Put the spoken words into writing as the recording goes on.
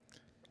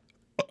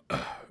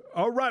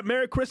All right,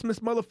 Merry Christmas,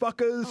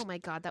 motherfuckers. Oh my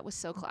God, that was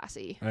so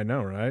classy. I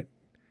know, right?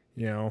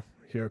 You know,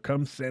 here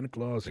comes Santa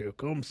Claus. Here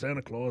comes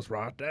Santa Claus.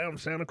 Right down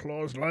Santa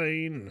Claus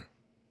Lane.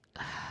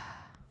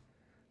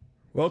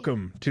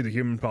 Welcome to the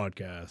Human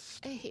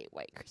Podcast. I hate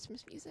white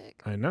Christmas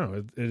music. I know,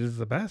 it is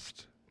the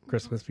best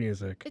Christmas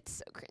music. It's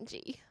so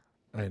cringy.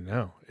 I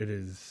know, it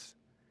is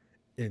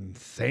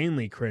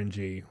insanely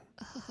cringy.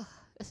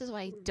 This is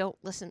why I don't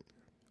listen.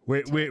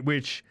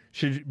 Which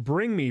should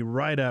bring me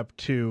right up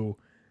to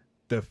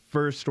the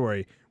first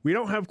story. We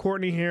don't have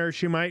Courtney here.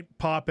 She might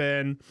pop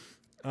in.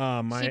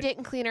 She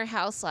didn't clean her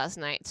house last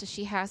night, so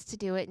she has to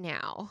do it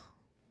now.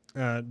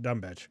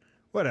 Dumb bitch.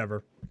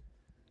 Whatever.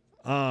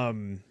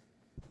 But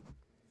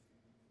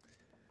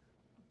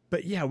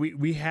yeah,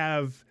 we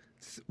have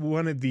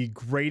one of the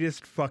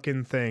greatest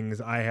fucking things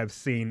I have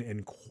seen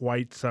in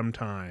quite some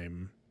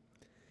time.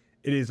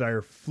 It is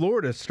our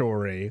Florida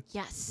story.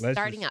 Yes, Let's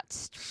starting just out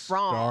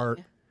strong.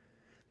 start.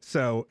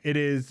 So it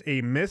is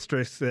a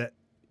mistress that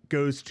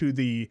goes to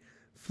the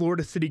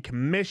Florida City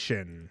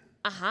Commission.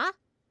 Uh-huh.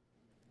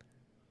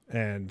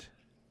 And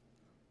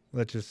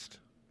let's just...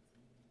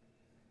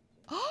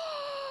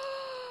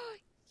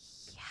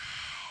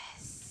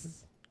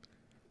 Yes.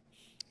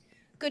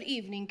 Good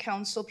evening,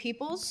 council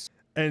peoples.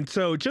 And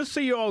so just so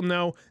you all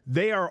know,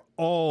 they are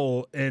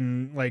all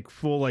in like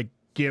full like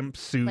gimp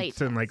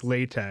suits and like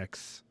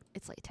latex.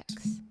 It's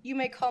latex. You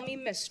may call me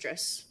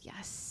mistress.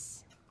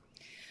 Yes.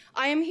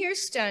 I am here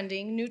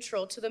standing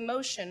neutral to the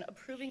motion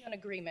approving an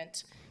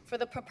agreement for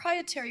the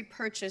proprietary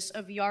purchase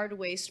of yard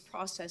waste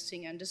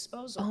processing and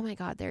disposal. Oh my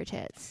God, they're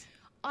tits.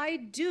 I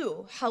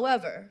do,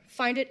 however,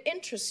 find it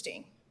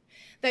interesting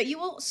that you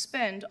will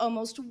spend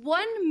almost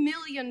 $1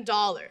 million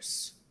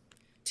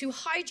to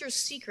hide your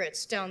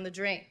secrets down the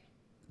drain.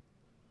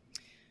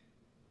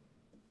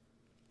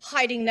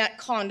 Hiding that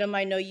condom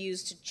I know you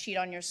used to cheat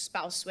on your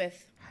spouse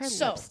with. Her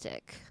So,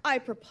 lipstick. I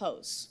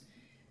propose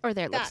Or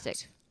their that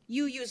lipstick.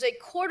 you use a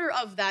quarter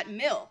of that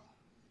mill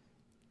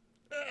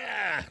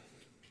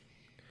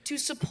to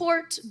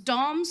support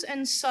DOMs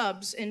and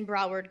subs in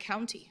Broward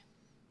County,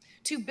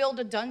 to build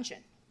a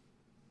dungeon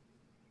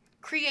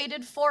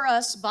created for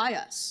us by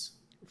us,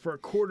 For a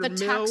quarter the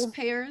mil?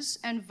 taxpayers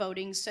and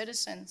voting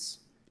citizens.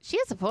 She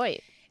has a point.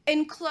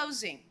 In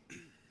closing,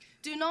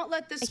 do not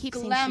let I this keep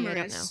saying she, I don't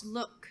glamorous know.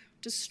 look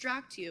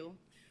distract you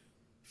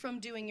from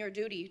doing your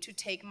duty to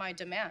take my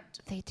demand.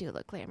 They do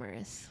look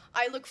glamorous.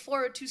 I look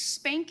forward to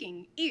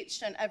spanking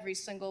each and every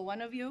single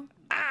one of you.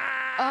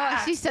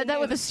 Oh, she said in that the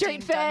with a straight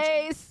esteemed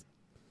dungeon. face.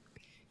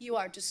 You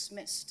are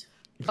dismissed.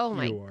 Oh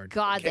my You are-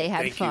 God, Okay, they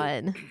had thank you.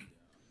 fun.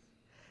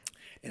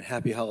 And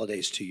happy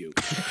holidays to you.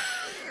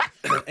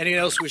 Anyone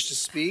else wish to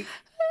speak?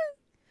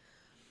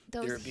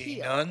 Those There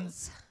being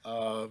heels.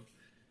 none.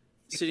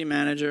 City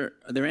manager,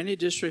 are there any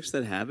districts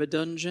that have a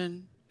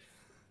dungeon?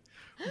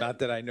 Not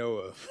that I know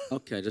of.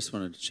 Okay, I just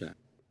wanted to check.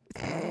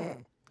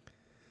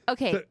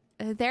 Okay,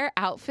 their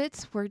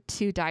outfits were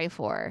to die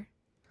for.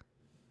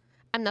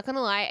 I'm not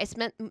gonna lie, I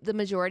spent the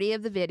majority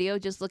of the video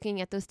just looking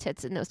at those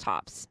tits and those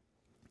tops.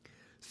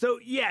 So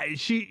yeah,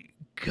 she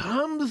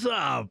comes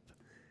up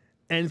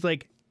and it's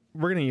like,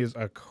 we're gonna use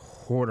a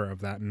quarter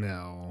of that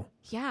mil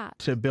Yeah.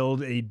 to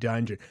build a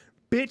dungeon.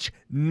 Bitch,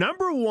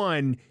 number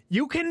one,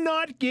 you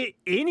cannot get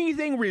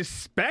anything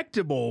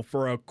respectable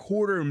for a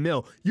quarter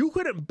mil. You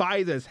couldn't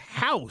buy this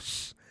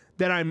house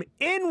that I'm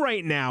in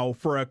right now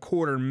for a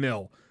quarter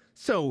mil.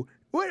 So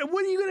what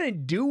are you gonna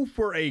do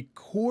for a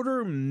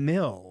quarter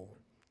mil?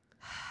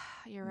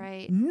 You're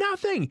right.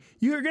 Nothing.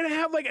 You're gonna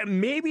have like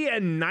maybe a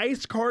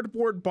nice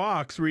cardboard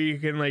box where you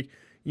can like,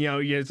 you know,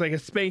 it's like a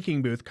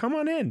spanking booth. Come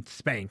on in,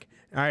 spank.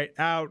 All right,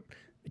 out.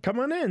 Come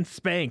on in,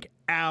 spank.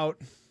 Out.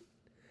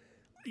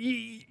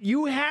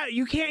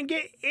 You can't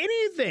get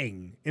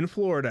anything in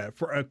Florida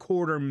for a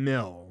quarter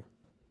mil.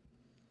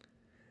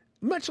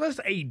 Much less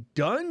a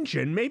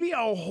dungeon, maybe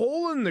a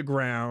hole in the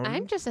ground.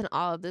 I'm just in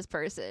awe of this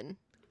person.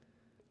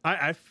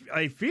 I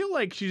feel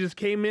like she just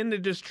came in to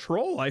just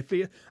troll. I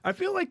feel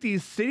like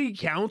these city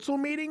council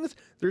meetings,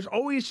 there's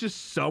always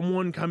just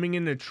someone coming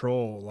in to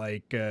troll.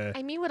 Like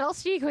I mean, what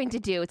else are you going to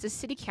do? It's a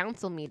city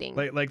council meeting.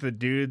 like the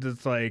dude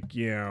that's like,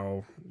 you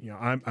know,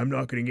 I'm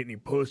not gonna get any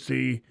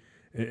pussy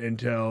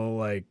until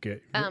like.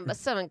 But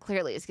someone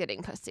clearly is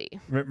getting pussy.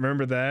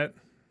 Remember that?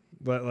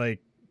 But like,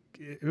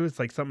 it was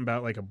like something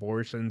about like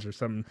abortions or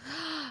something.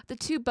 The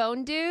two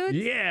bone dudes?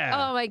 Yeah.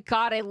 Oh my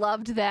God, I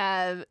loved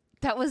them.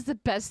 That was the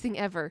best thing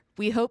ever.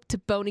 We hope to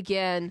bone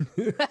again.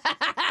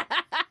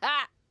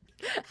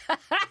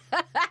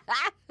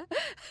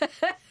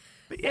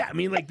 But yeah, I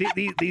mean, like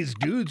these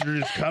dudes are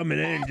just coming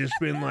in and just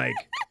being like,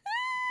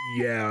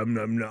 yeah, I'm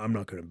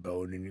not gonna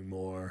bone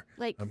anymore.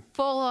 Like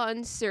full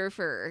on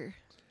surfer.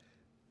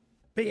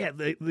 But yeah,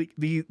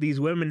 these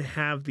women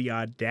have the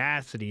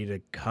audacity to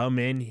come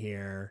in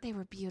here They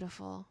were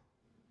beautiful.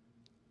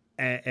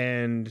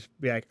 and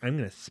be like, I'm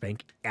going to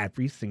spank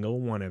every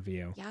single one of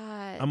you.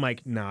 Yeah. I'm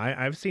like, no,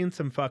 I've seen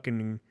some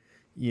fucking,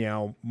 you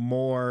know,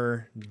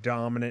 more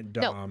dominant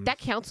No, doms. that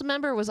council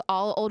member was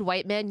all old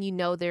white men. You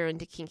know they're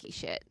into kinky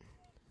shit.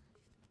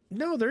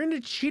 No, they're into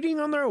cheating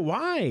on their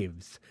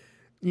wives.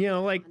 You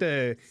know, like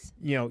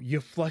you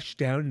flush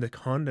down the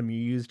condom you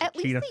used to At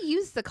cheat least on. they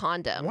use the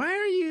condom. Why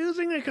are you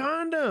using a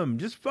condom?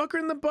 Just fuck her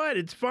in the butt.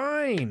 It's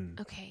fine.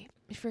 Okay.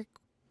 If you're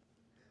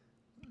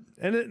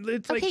And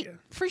it's like, okay,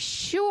 for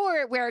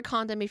sure wear a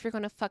condom if you're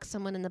going to fuck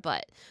someone in the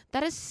butt.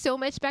 That is so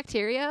much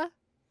bacteria.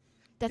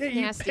 That's yeah,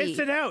 you nasty. piss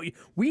it out.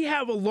 We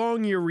have a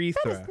long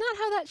urethra. That is not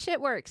how that shit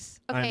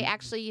works. Okay,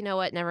 actually, you know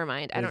what? Never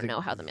mind. I don't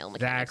know how the male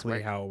mechanics exactly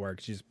work. how it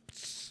works. Just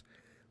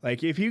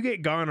like if you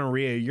get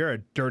gonorrhea, you're a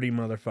dirty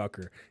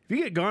motherfucker. If you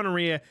get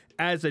gonorrhea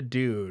as a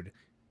dude,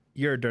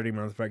 you're a dirty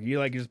motherfucker. You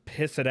like just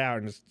piss it out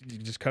and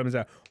it just comes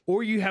out.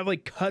 Or you have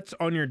like cuts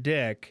on your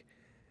dick,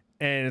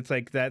 and it's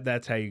like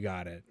that's how you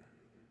got it.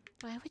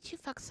 Why would you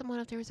fuck someone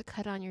if there was a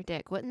cut on your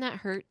dick? Wouldn't that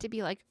hurt to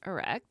be like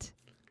erect?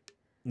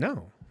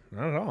 No,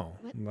 not at all.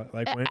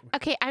 Like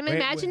Okay, I'm wait.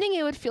 imagining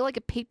it would feel like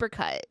a paper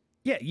cut.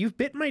 yeah, you've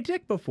bit my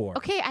dick before.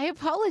 Okay, I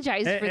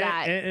apologize for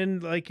that.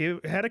 And like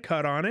it had a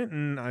cut on it,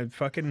 and I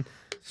fucking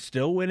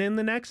still went in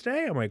the next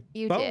day. I'm like,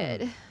 You boom.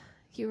 did.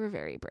 You were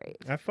very brave.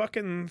 I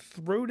fucking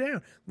threw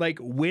down. Like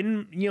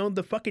when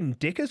the fucking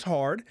dick is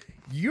hard,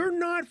 you're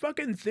not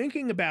fucking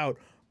thinking about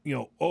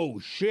oh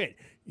shit,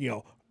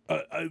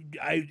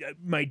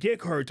 my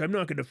dick hurts. I'm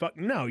not gonna fuck.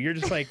 No, you're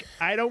just like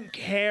I don't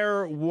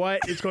care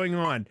what is going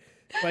on.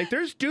 Like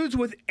there's dudes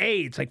with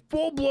AIDS, like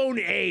full blown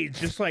AIDS,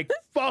 just like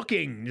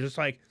fucking, just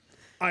like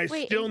I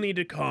still need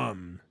to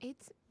come.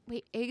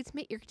 AIDS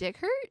make your dick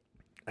hurt?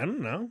 I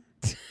don't know.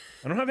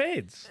 I don't have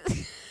AIDS.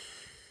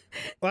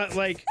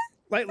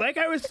 Like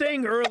I was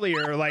saying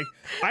earlier, like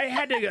I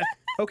had to go.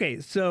 Okay,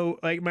 so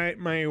like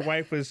my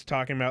wife was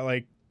talking about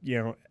like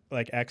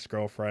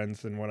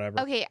ex-girlfriends and whatever.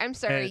 Okay, I'm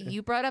sorry.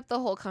 You brought up the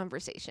whole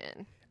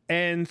conversation.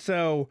 And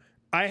so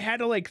I had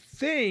to like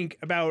think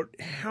about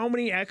how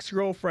many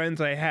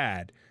ex-girlfriends I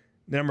had.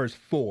 Number's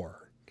 4.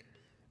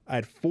 I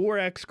had 4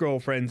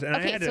 ex-girlfriends, and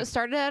Okay, so it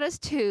started out as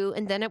 2,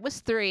 and then it was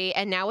 3,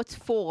 and now it's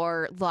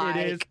 4. Like,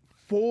 it is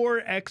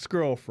 4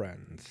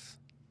 ex-girlfriends.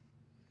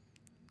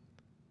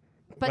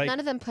 but like- none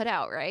of them put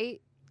out,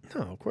 right?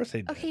 No, of course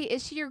they did. Okay,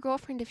 is she your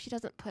girlfriend if she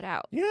doesn't put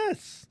out?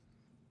 Yes.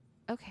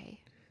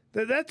 Okay.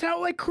 That's how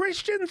like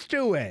Christians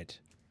do it.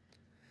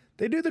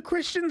 They do the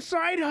Christian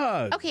side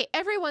hug. Okay,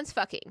 everyone's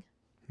fucking.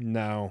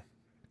 No.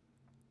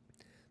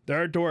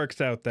 There are dorks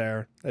out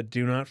there that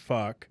do not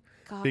fuck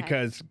God.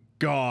 because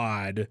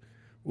God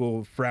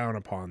will frown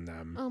upon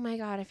them. Oh my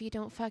God, if you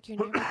don't fuck, you're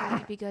never going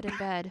to be good in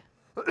bed.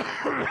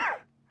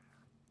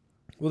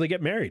 Will they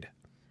get married?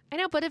 I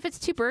know, but if it's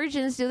 2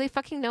 virgins, do they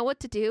fucking know what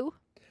to do?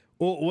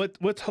 Well,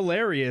 what's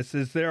hilarious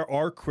is there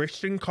are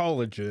Christian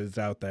colleges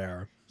out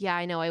there. Yeah,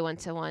 I know. I went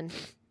to one.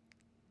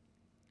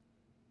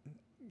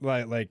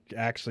 Like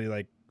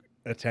actually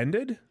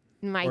attended?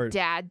 My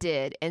dad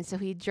did. And so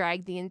he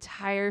dragged the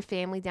entire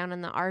family down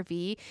in the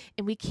RV,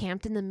 and we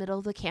camped in the middle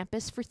of the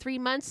campus for 3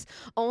 months,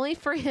 only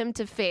for him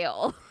to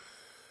fail.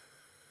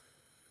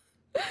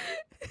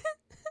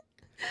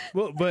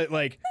 Well, but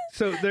like,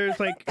 so there's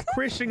like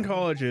Christian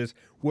colleges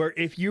where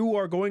if you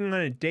are going on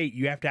a date,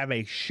 you have to have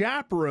a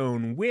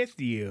chaperone with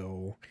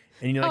you.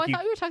 And I thought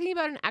we were talking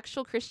about an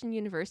actual Christian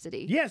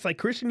university. Yes, like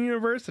Christian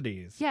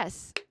universities.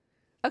 Yes.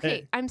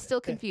 Okay, I'm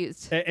still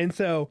confused. And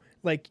so,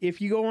 like,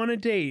 if you go on a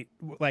date,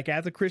 like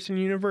at the Christian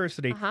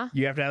university, Uh-huh.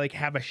 you have to like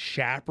have a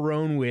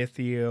chaperone with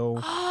you.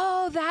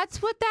 Oh,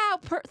 that's what that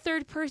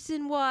third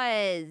person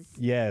was.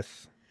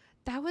 Yes.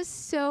 That was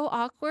so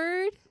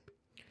awkward.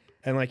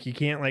 And like you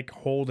can't like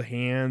hold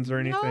hands or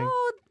anything. No,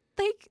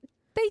 like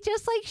they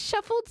just like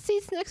shuffled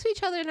seats next to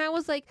each other, and I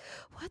was like,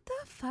 "What the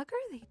fuck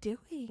are they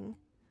doing?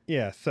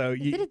 Yeah. So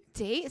Is it a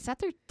date? Is that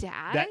their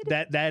dad?"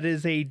 that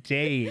is a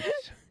date.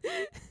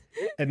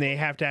 And they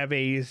have to have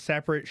a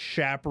separate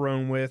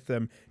chaperone with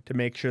them to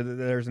make sure that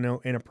there's no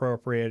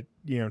inappropriate,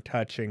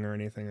 touching or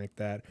anything like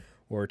that,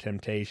 or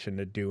temptation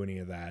to do any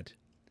of that.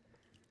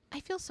 I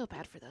feel so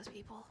bad for those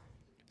people.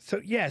 So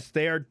yes,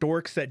 they are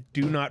dorks that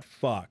do not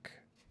fuck.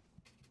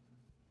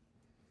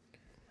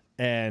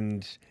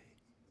 And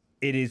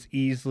it is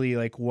easily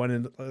like one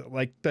of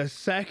like the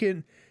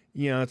second,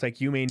 it's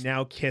like you may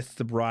now kiss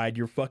the bride,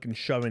 you're fucking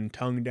shoving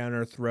tongue down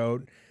her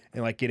throat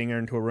and like getting her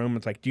into a room.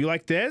 It's like, do you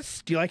like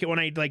this? Do you like it when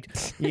I like,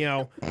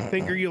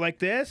 finger you like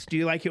this? Do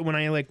you like it when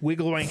I like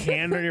wiggle my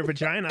hand on your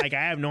vagina? Like,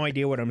 I have no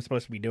idea what I'm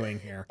supposed to be doing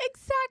here.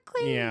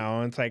 Exactly.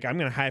 It's like, I'm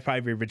going to high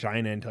five your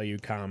vagina until you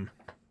come.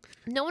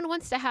 No one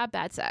wants to have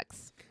bad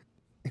sex.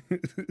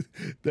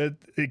 That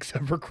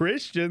except for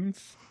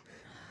Christians.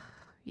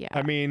 Yeah.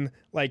 I mean,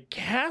 like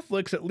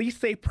Catholics, at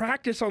least they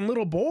practice on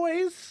little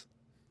boys.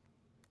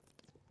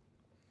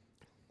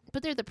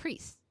 But they're the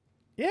priests.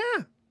 Yeah.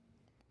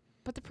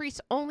 But the priests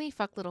only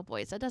fuck little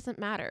boys. That doesn't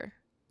matter.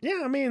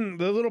 Yeah, I mean,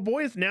 the little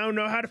boys now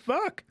know how to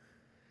fuck.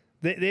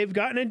 They've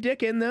gotten a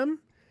dick in them,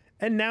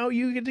 and now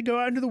you get to go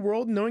out into the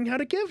world knowing how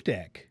to give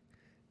dick.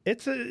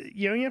 It's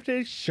you have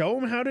to show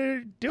them how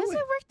to do Does it. it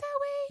work that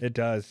way? It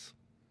does.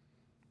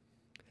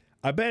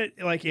 I bet,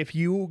 like, if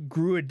you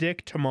grew a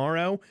dick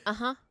tomorrow,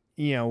 Uh-huh.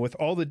 With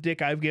all the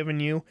dick I've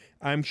given you,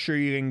 I'm sure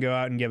you can go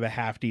out and give a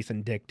half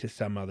decent dick to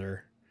some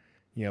other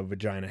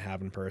vagina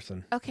having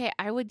person. Okay,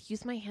 I would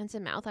use my hands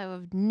and mouth. I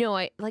have no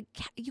like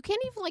you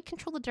can't even like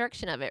control the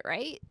direction of it,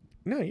 right?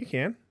 No, you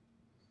can.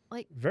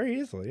 Like very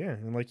easily, yeah.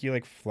 And like you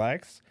like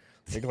flex,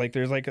 like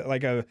there's like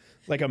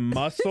a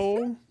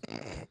muscle,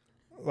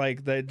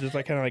 like that just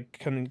like kind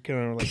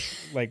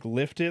of like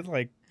lift it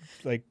like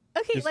okay,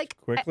 just like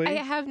quickly. I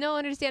have no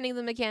understanding of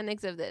the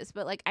mechanics of this,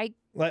 but like I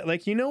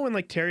like when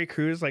like Terry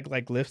Crews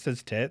like lifts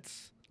his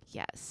tits.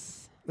 yes.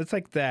 It's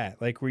like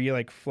that, like where you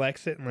like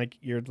flex it and like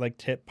your like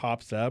tit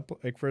pops up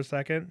like for a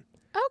second.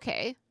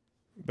 Okay.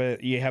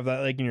 But you have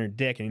that like in your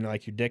dick, and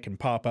like your dick can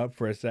pop up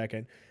for a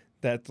second.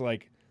 That's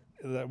like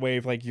that way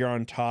if like you're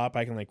on top,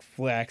 I can like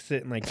flex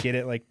it and like get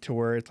it like to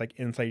where it's like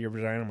inside your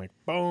vagina. I'm like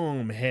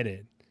boom, hit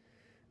it.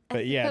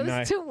 But yeah,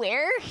 no, to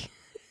where?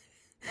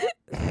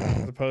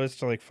 as opposed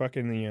to like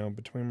fucking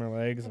between my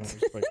legs and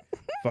just like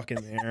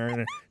fucking there.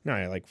 And no,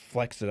 I like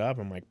flex it up.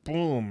 I'm like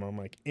boom. I'm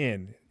like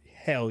in.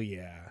 Hell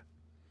yeah.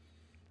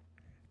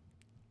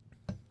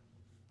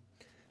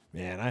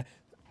 Man,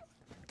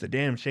 it's a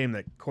damn shame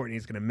that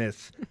Courtney's gonna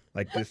miss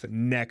like this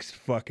next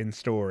fucking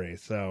story.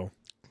 So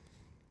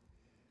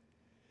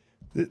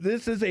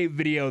this is a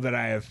video that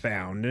I have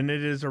found, and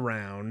it is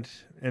around,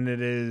 and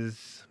it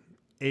is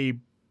a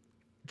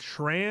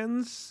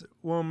trans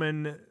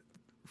woman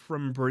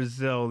from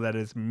Brazil that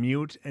is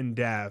mute and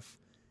deaf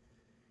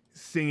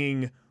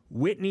singing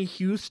Whitney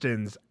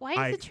Houston's.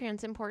 Why is the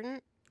trans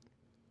important?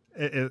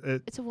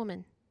 It's a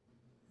woman.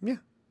 Yeah.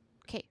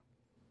 Okay.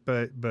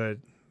 But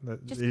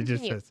Just it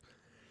just continue. says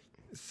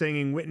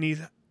singing Whitney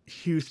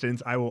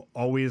Houston's "I Will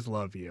Always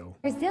Love You."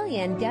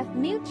 Brazilian deaf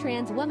mute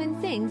trans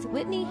woman sings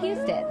Whitney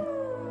Houston.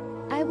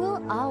 I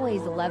will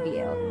always love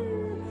you.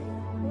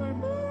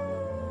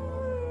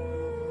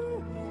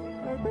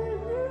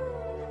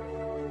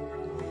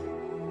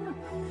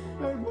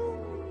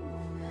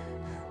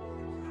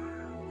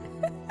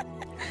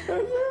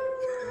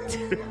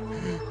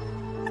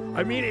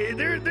 I mean,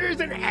 there's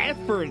an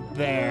effort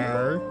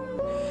there.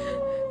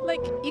 Like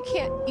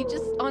you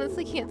just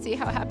honestly can't see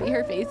how happy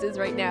her face is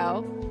right now.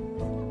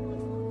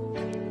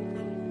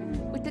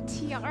 With the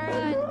tiara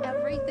and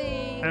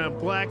everything. And a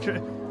black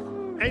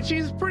and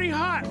she's pretty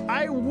hot.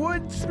 I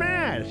would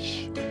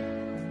smash.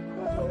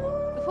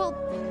 Well,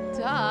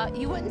 duh.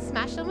 You wouldn't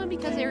smash someone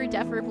because they were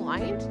deaf or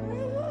blind?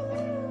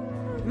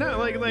 No,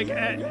 like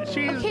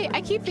she's Okay,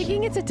 I keep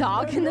thinking it's a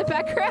dog in the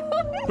background.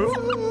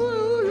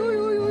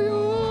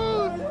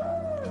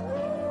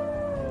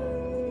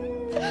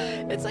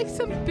 It's like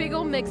some big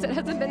old mix that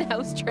hasn't been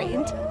house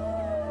trained.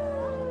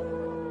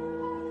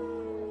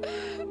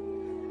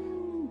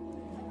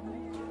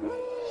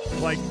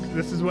 Like,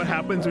 this is what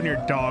happens when your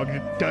dog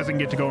doesn't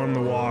get to go on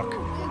the walk.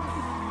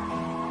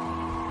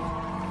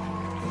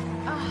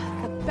 Ah,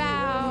 the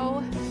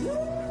bow.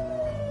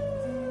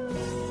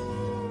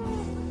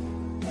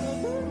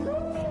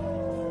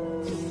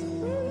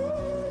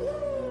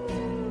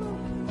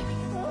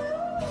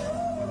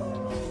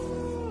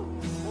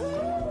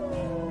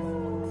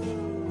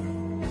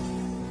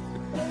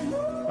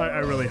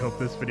 I really hope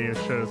this video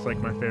shows like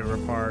my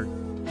favorite part.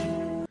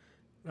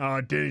 Oh,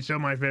 it didn't show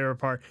my favorite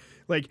part.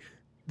 Like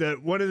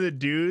one of the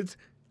dudes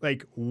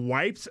like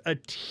wipes a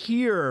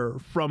tear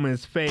from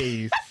his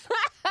face.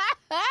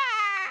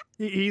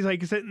 He's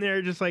like sitting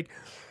there just like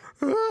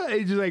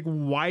he just like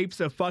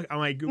wipes a fuck. I'm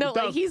like, No,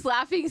 like he's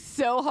laughing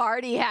so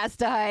hard he has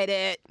to hide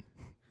it.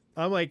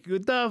 I'm like,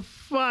 what the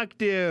fuck,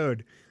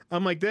 dude?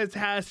 I'm like, this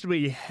has to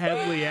be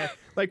heavily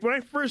like when I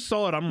first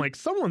saw it, I'm like,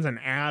 someone's an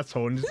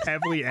asshole and just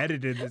heavily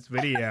edited this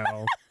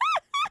video.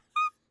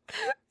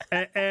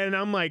 And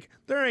I'm like,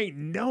 there ain't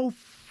no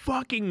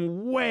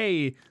fucking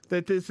way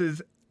that this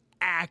is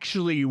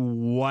actually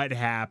what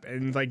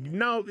happened. Like,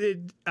 no,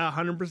 it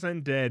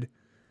 100% did.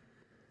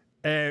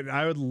 And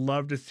I would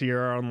love to see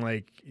her on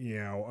like,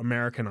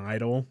 American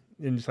Idol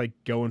and just like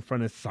go in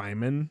front of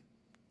Simon.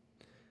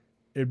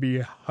 It'd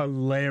be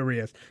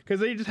hilarious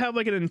because they just have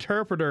like an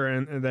interpreter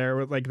in there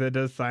with like that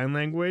does sign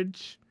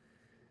language,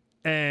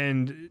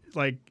 and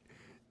like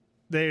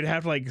they'd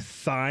have to like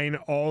sign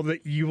all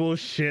the evil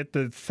shit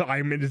that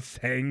Simon is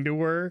saying to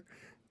her.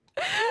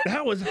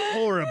 That was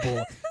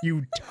horrible.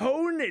 You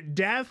tone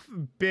deaf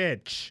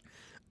bitch.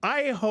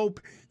 I hope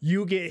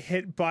you get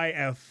hit by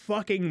a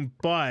fucking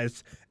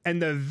bus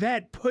and the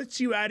vet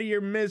puts you out of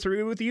your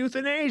misery with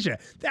euthanasia.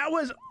 That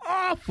was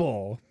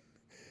awful.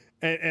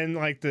 And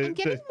like I'm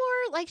getting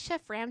more like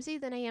Chef Ramsay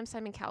than I am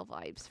Simon Cowell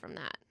vibes from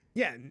that.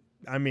 Yeah,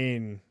 I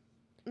mean,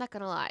 I'm not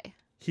gonna lie.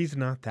 he's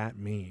not that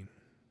mean.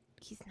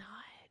 He's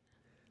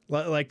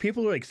not. Like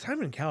people are like,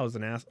 Simon Cowell's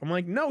an ass. I'm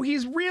like, no,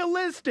 he's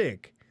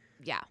realistic.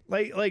 Yeah.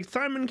 Like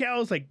Simon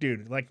Cowell's like,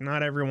 dude, like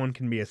not everyone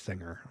can be a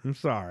singer. I'm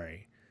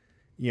sorry.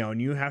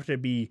 And you have to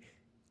be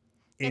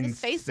And his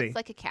face looks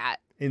like a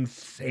cat.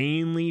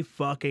 insanely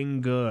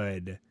fucking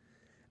good.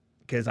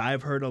 Because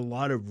I've heard a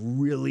lot of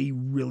really,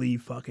 really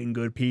fucking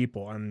good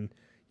people, and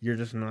you're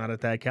just not at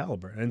that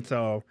caliber. And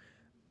so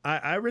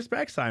I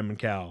respect Simon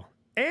Cowell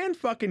and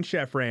fucking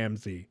Chef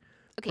Ramsay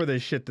for the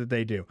shit that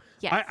they do.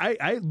 Yes.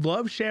 I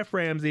love Chef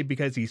Ramsay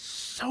because he's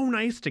so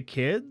nice to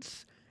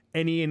kids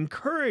and he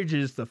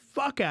encourages the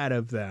fuck out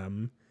of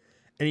them,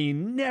 and he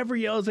never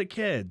yells at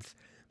kids.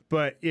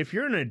 But if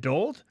you're an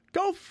adult,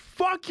 go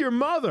fuck your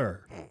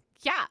mother.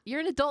 Yeah, you're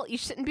an adult. You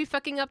shouldn't be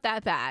fucking up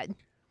that bad.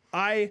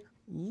 I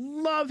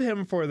love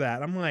him for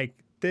that. I'm like,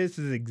 this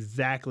is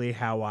exactly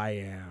how I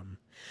am.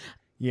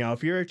 You know,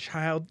 if you're a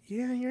child,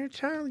 yeah, you're a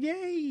child,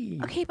 yay.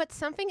 Okay, but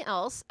something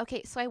else.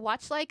 Okay, so I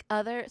watch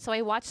other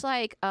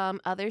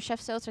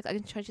chef shows, like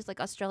in countries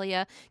like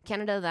Australia,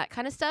 Canada, that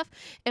kind of stuff.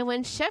 And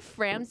when Chef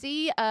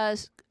Ramsay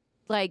shows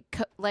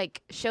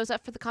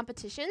up for the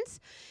competitions,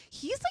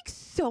 he's like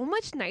so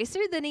much nicer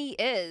than he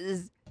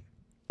is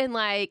in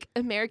like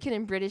American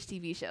and British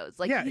TV shows.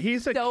 Like, yeah,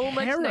 he's a so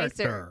character. much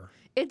nicer.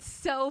 It's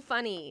so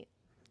funny.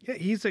 Yeah,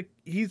 he's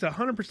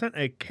 100%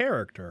 a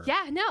character.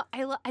 Yeah, no,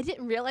 I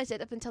didn't realize it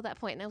up until that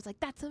point, and I was like,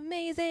 that's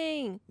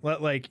amazing.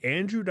 Like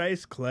Andrew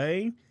Dice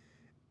Clay,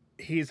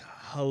 he's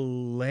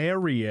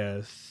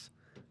hilarious,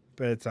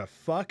 but it's a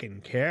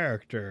fucking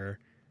character.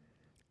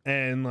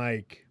 And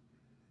like,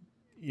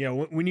 you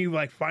know, when you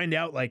like find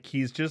out like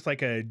he's just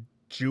like a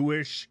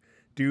Jewish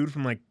dude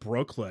from like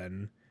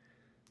Brooklyn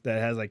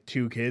that has like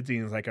 2 kids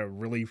and he's like a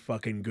really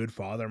fucking good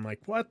father, I'm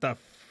like, what the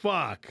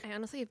fuck? I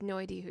honestly have no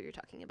idea who you're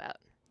talking about.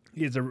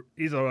 He's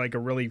like a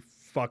really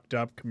fucked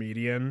up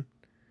comedian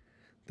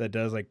that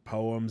does like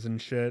poems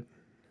and shit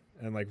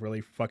and like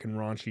really fucking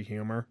raunchy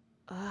humor.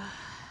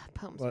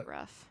 Poems are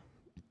rough.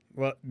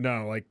 Well,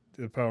 no, like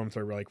the poems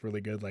are like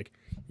really good. Like,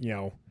 you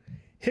know,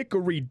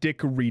 hickory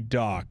dickory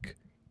dock,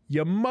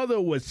 your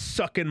mother was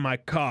sucking my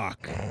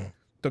cock.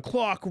 The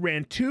clock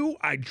ran 2,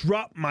 I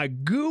dropped my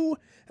goo,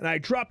 and I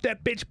dropped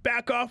that bitch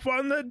back off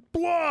on the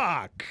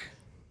block.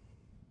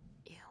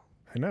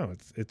 I know,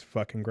 it's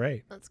fucking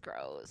great. That's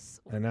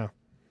gross. I know.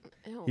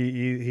 Ew.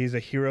 He's a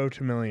hero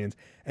to millions,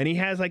 and he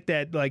has like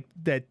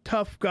that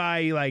tough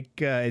guy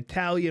like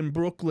Italian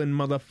Brooklyn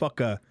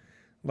motherfucker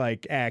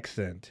like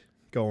accent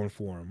going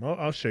for him.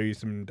 I'll show you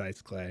some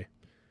Dice Clay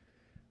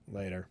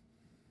later.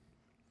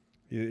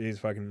 He's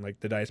fucking like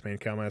the Dice Man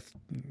cometh,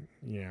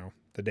 you know,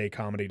 the day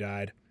comedy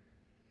died.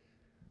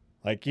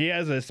 Like, he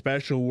has a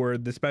special where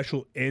the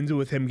special ends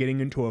with him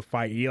getting into a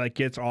fight. He, like,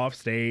 gets off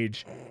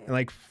stage and,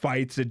 like,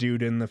 fights a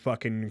dude in the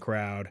fucking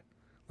crowd.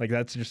 Like,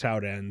 that's just how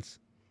it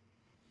ends.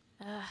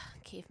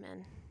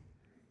 Cavemen.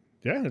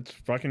 Yeah, it's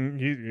fucking...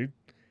 He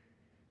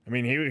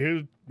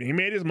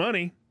made his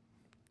money.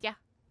 Yeah.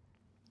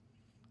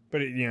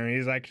 But, you know,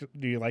 he's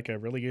actually, like, a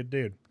really good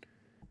dude.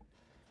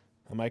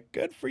 I'm like,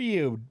 good for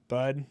you,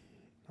 bud.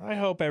 I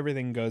hope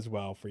everything goes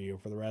well for you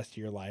for the rest of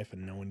your life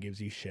and no one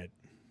gives you shit.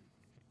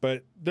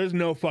 But there's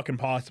no fucking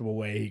possible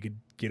way he could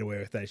get away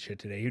with that shit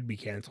today. He'd be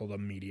canceled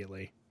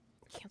immediately.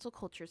 Cancel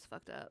culture's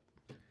fucked up.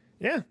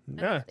 Yeah.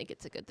 I don't think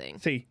it's a good thing.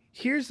 See,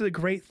 here's the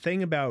great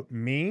thing about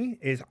me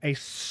is I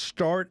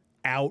start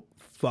out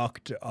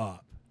fucked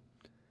up.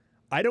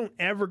 I don't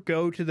ever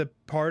go to the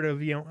part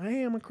of, you know, I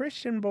am a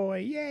Christian boy.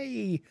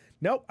 Yay.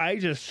 Nope. I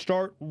just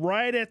start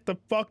right at the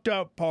fucked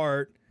up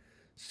part.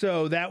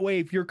 So that way,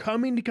 if you're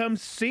coming to come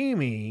see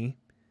me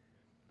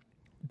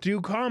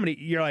do comedy,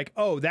 you're like,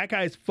 oh, that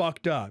guy's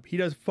fucked up. He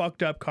does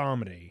fucked up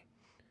comedy.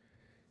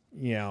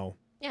 You know.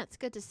 Yeah, it's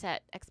good to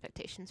set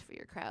expectations for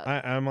your crowd.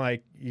 I'm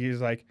like, he's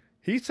like,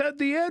 he said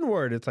the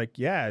N-word. It's like,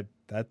 yeah,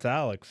 that's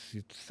Alex.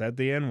 He said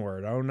the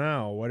N-word. Oh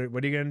no, what are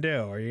you gonna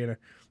do? Are you gonna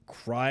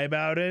cry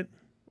about it?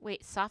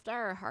 Wait, soft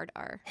R or hard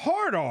R?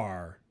 Hard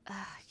R.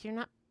 You're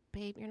not,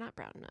 babe. You're not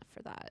brown enough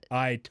for that.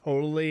 I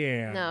totally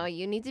am. No,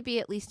 you need to be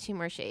at least 2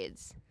 more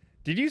shades.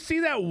 Did you see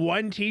that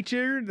one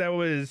teacher that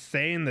was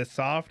saying the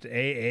soft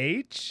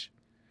AH?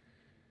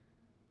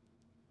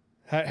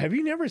 Have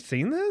you never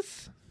seen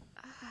this?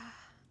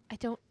 I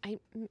don't. It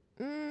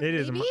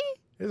is. Maybe?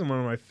 It is one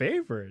of my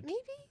favorites. Maybe.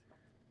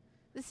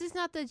 This is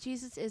not the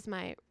Jesus is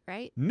my,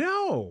 right?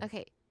 No.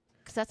 Okay,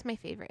 because that's my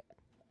favorite.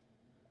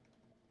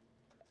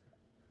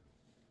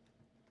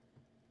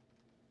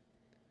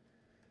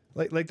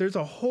 Like there's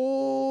a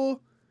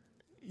whole,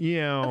 you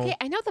know. Okay,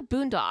 I know the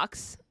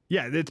Boondocks.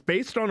 Yeah, it's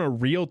based on a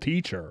real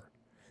teacher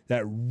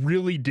that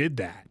really did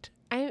that.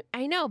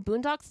 I know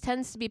Boondocks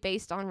tends to be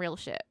based on real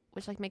shit,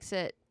 which like makes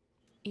it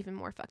even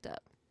more fucked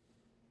up.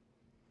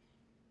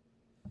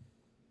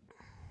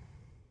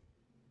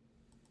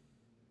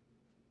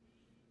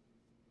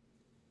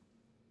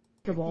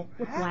 With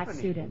black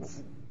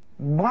students.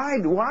 Why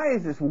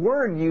is this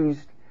word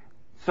used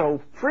so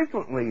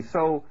frequently?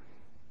 So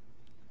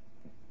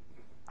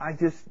I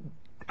just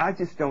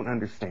don't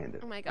understand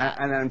it. Oh my God.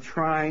 And I'm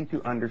trying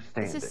to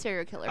understand it. This is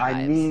serial killer vibes.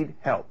 I need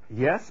help.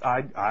 Yes,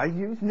 I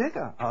use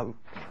nigga.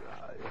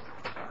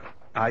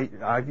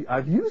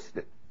 I've used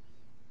it.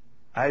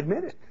 I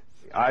admit it.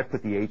 I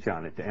put the H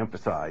on it to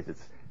emphasize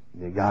it's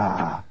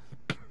nigga.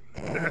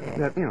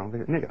 That, you know,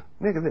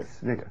 nigga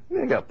this,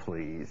 nigga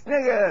please,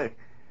 nigga.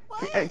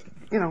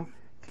 You know,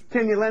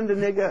 can you lend a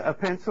nigga a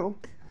pencil?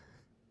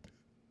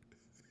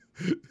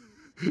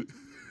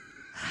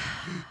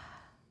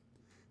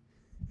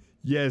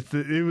 Yes,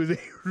 it was a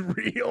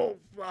real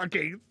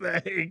fucking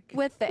thing.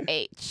 With the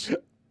H.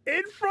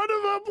 In front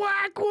of a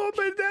black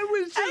woman that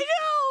was just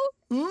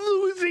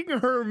losing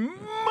her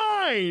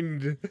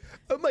mind.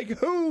 I'm like,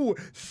 who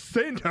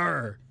sent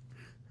her?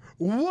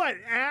 What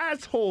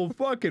asshole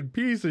fucking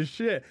piece of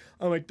shit?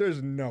 I'm like,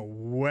 there's no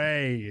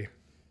way.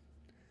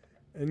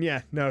 And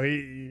yeah, no,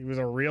 he was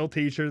a real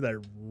teacher that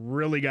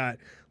really got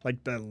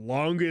like the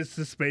longest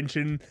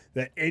suspension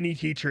that any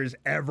teacher has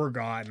ever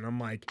gotten. I'm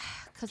like,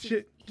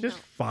 just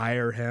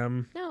fire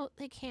him. No,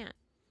 they can't.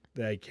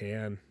 They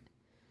can.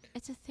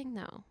 It's a thing,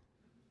 though.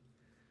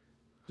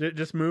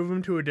 Just move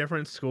them to a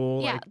different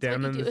school, Yeah, like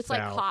down in the it's south.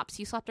 like cops.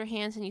 You slap their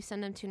hands and you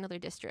send them to another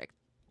district.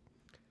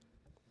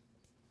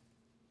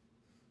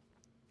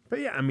 But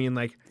yeah, I mean,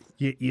 like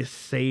you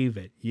save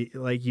it.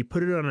 You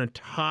put it on a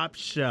top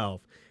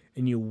shelf,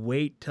 and you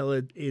wait till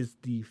it is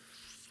the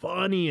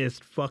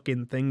funniest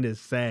fucking thing to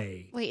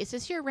say. Wait, is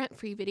this your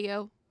rent-free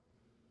video?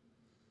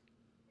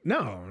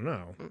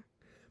 No.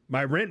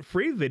 My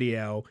rent-free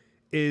video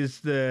is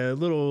the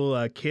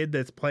little kid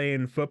that's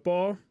playing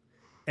football,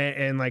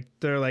 and like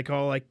they're like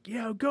all like,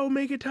 "Yo, go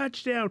make a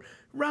touchdown!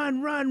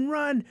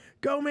 Run!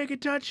 Go make a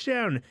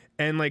touchdown!"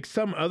 And like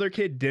some other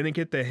kid didn't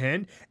get the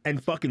hint,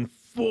 and fucking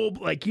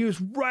like he was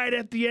right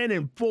at the end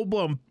and full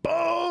blown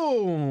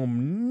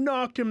boom,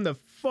 knocked him the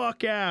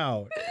fuck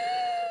out.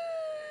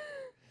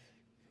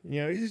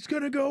 You know, he's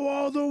gonna go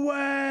all the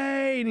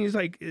way, and he's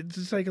like, it's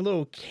just like a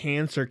little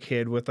cancer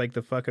kid with like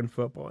the fucking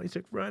football. He's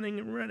like running,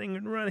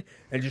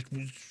 and just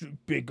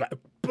big guy,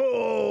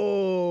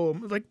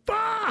 boom! It's like,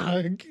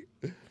 fuck.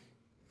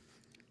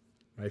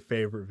 My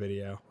favorite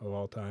video of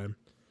all time.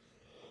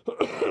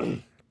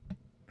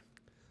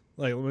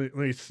 Like, let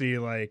me see,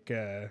 like,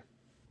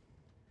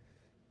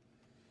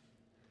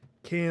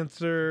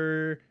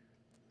 cancer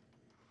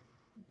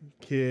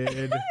kid.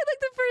 Like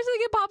the first thing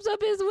it pops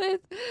up is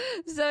with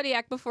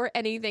Zodiac before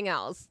anything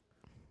else.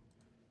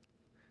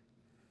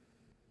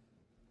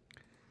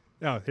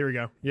 Oh, here we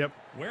go. Yep.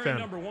 Wearing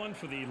number 1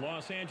 for the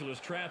Los Angeles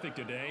Traffic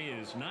today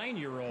is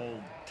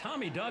 9-year-old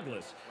Tommy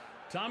Douglas.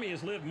 Tommy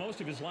has lived most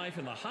of his life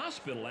in the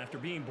hospital after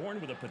being born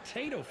with a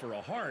potato for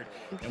a heart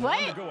and will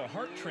undergo a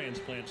heart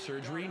transplant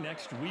surgery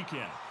next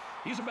weekend.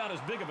 He's about as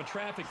big of a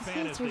traffic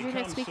fan as they come.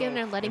 Next weekend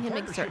and letting him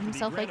exert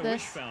himself like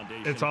this.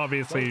 It's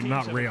obviously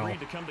not real. Agreed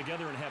to come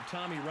together and have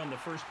Tommy run the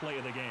first play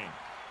of the game.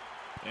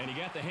 And he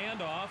got the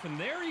handoff, and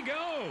there he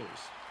goes.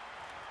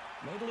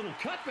 Made a little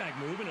cutback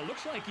move, and it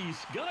looks like he's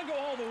gonna go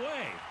all the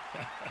way.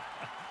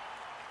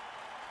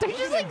 They're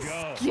just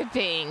like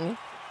skipping.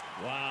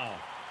 Wow.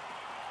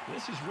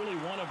 This is really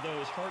one of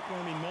those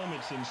heartwarming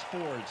moments in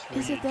sports.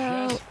 Is it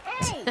though?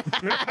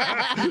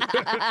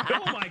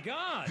 Oh my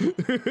God.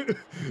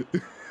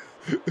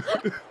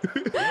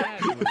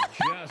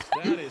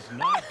 That is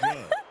not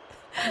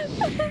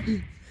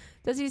good.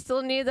 Does he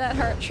still need that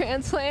heart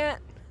transplant?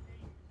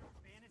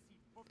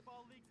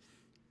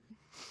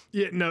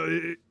 Yeah,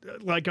 no,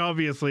 like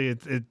obviously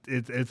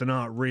it's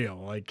not real.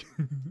 Like,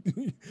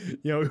 you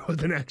know, he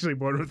wasn't actually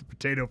born with a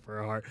potato for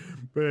a heart,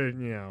 but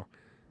you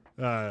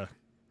know,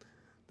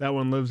 that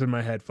one lives in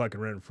my head,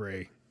 fucking rent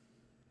free.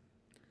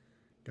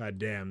 God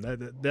damn,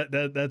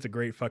 that's a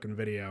great fucking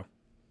video.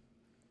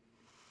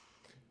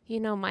 You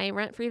know my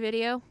rent-free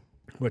video?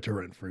 What's a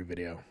rent-free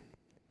video?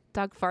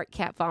 Dog fart,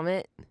 cat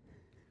vomit.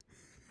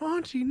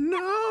 Auntie,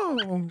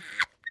 no!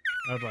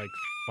 I'd like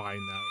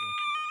find that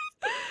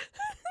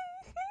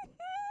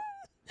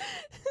one.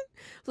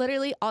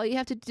 Literally, all you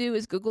have to do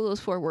is Google those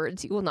 4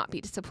 words. You will not be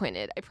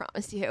disappointed. I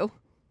promise you.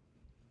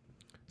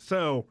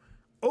 So,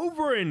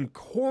 over in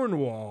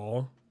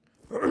Cornwall,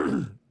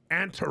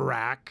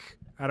 Antarac,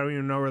 I don't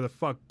even know where the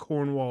fuck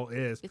Cornwall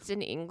is. It's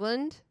in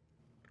England.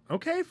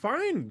 Okay,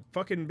 fine.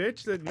 Fucking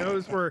bitch that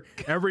knows where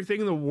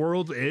everything in the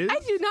world is. I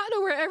do not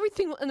know where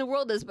everything in the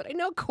world is, but I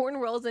know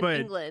Cornwall's in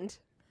England.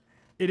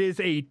 It is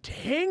a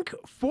tank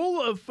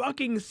full of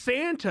fucking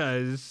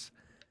Santas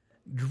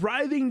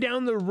driving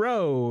down the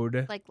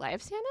road. Like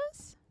live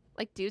Santas?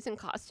 Like dudes in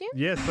costumes?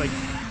 Yes, like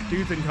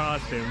dudes in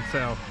costumes.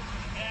 So,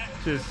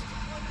 just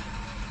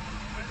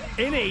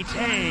in a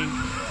tank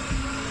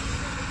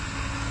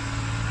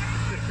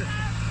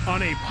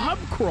on a pub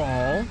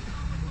crawl.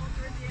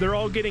 They're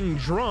all getting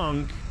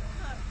drunk,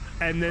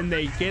 and then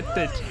they get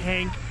the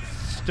tank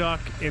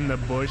stuck in the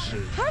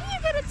bushes. How do you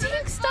get a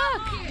tank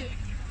stuck?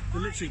 They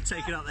literally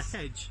take it out the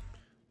hedge.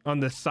 On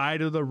the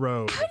side of the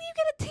road. How do you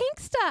get a tank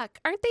stuck?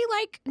 Aren't they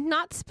like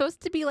not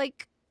supposed to be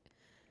like...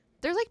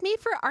 They're like made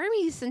for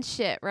armies and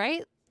shit,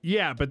 right?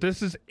 Yeah, but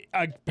this is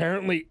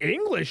apparently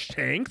English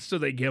tanks, so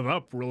they give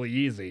up really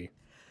easy.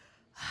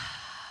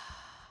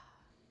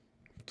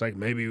 It's like,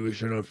 maybe we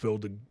shouldn't have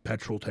filled the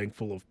petrol tank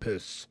full of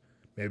piss.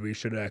 Maybe we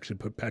should actually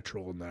put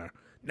petrol in there.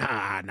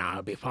 Nah,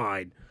 it'll be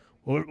fine.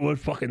 We're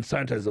fucking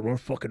Santas and we're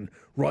fucking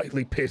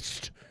rightly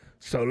pissed.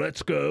 So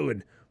let's go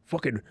and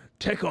fucking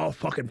take our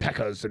fucking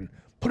peckers and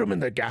put them in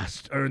the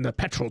gas or in the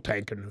petrol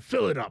tank and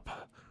fill it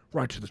up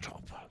right to the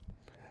top.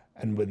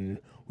 And when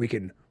we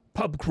can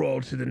pub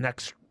crawl to the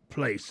next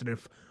place, and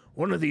if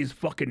one of these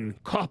fucking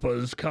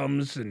coppers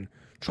comes and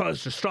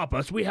tries to stop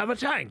us, we have a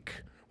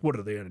tank. What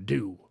are they gonna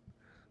do?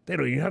 They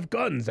don't even have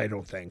guns, I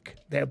don't think.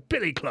 They have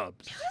billy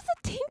clubs. How does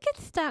a tank get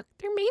stuck?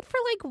 They're made for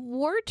like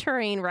war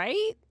terrain,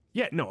 right?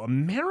 Yeah, no,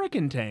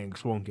 American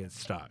tanks won't get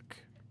stuck.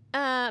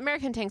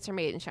 American tanks are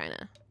made in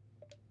China.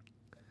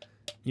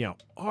 You know,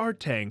 our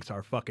tanks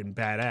are fucking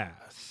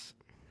badass.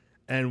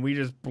 And we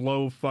just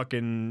blow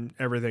fucking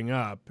everything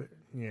up,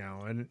 you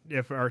know. And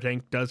if our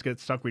tank does get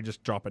stuck, we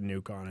just drop a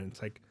nuke on it.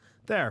 It's like,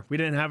 there, we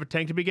didn't have a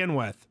tank to begin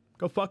with.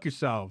 Go fuck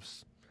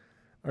yourselves.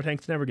 Our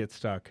tanks never get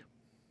stuck.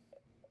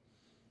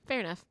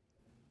 Fair enough.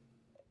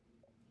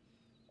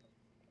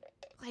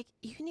 Like,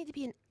 you need to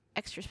be an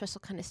extra special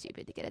kind of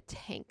stupid to get a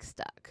tank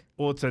stuck.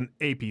 Well, it's an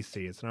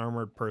APC. It's an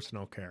armored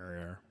personnel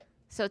carrier.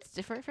 So it's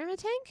different from a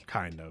tank?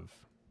 Kind of.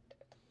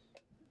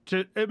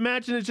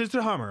 Imagine it's just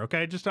a Hummer,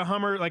 okay? Just a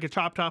Hummer, like a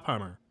chop-top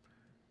Hummer.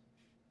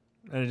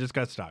 And it just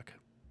got stuck.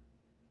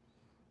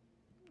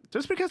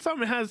 Just because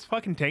something has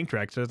fucking tank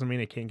tracks doesn't mean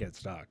it can't get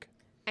stuck.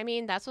 I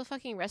mean, that's what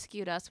fucking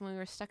rescued us when we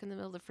were stuck in the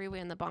middle of the freeway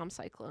in the bomb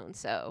cyclone,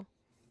 so...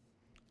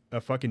 A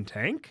fucking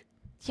tank?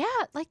 Yeah,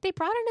 like, they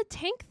brought in a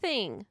tank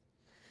thing.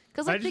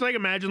 Cause, like, I just,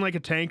 imagine, like,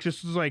 a tank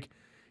just was like,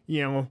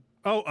 you know,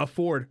 oh, a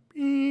Ford.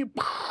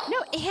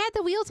 No, it had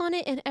the wheels on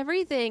it and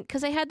everything,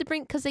 because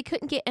they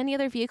couldn't get any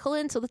other vehicle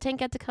in, so the tank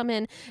had to come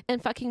in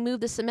and fucking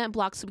move the cement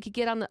blocks so we could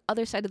get on the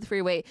other side of the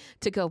freeway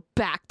to go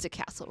back to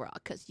Castle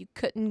Rock, because you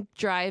couldn't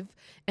drive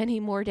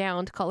any more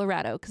down to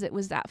Colorado, because it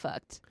was that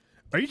fucked.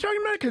 Are you talking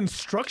about a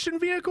construction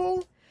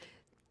vehicle?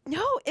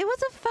 No, it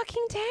was a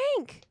fucking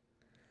tank.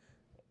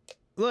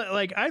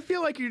 Like, I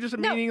feel like you're just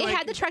meaning, No, it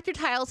had the tractor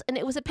tiles, and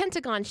it was a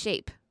pentagon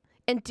shape.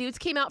 And dudes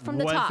came out from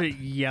the top. Was it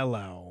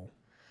yellow?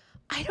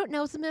 I don't know.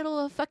 It was the middle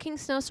of a fucking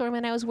snowstorm,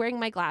 and I was wearing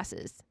my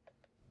glasses.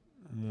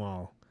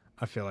 Well,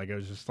 I feel like it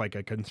was just like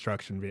a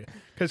construction vehicle.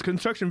 Because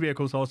construction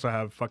vehicles also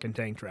have fucking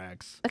tank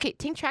tracks. Okay,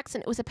 tank tracks,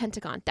 and it was a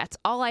pentagon. That's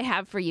all I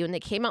have for you, and they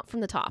came out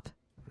from the top.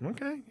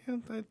 Okay,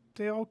 yeah,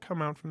 they all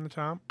come out from the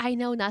top. I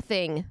know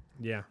nothing.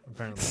 Yeah,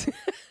 apparently.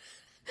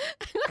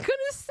 I'm not going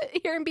to sit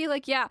here and be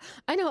like, yeah,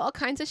 I know all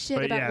kinds of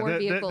shit about war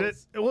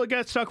vehicles. Well, it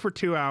got stuck for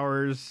 2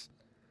 hours.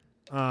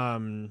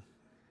 But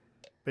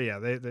yeah,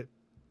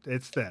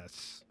 it's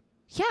this.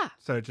 Yeah.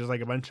 So it's just like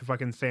a bunch of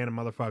fucking Santa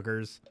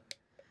motherfuckers.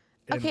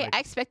 Okay, I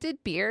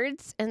expected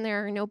beards, and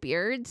there are no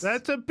beards.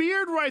 That's a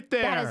beard right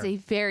there. That is a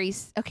very...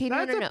 Okay,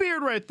 That's a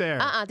beard right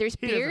there. There's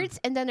beards,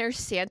 and then there's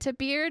Santa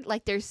beard.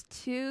 Like, there's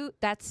two.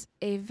 That's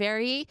a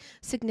very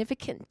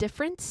significant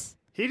difference.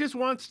 They just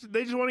want to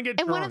get drunk.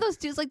 And one of those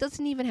dudes, like,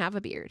 doesn't even have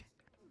a beard.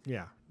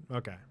 Yeah,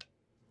 okay.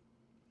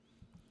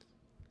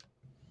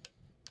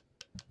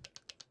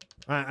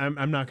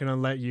 I'm not going to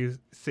let you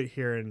sit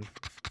here and...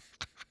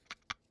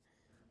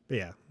 But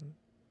yeah,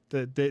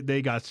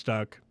 they got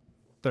stuck.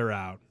 They're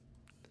out.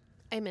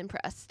 I'm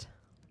impressed.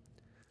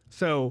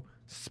 So,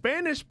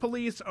 Spanish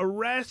police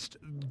arrest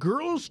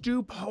girls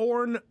do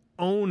porn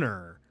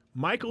owner,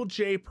 Michael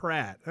J.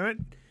 Pratt.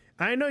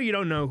 I know you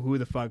don't know who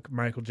the fuck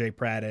Michael J.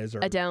 Pratt is.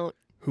 Or I don't.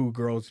 Who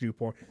girls do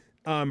porn.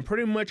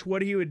 Pretty much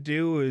what he would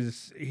do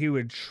is he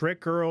would trick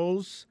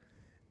girls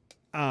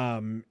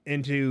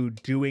into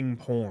doing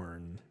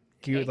porn.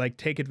 He would like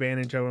take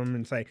advantage of them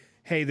and say,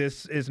 hey,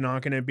 this is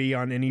not going to be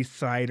on any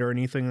site or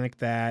anything like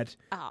that.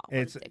 Oh,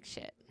 it's dick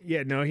shit.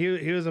 Yeah, no,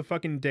 he was a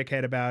fucking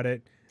dickhead about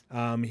it.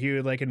 He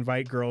would like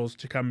invite girls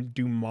to come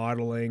do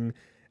modeling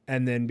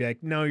and then be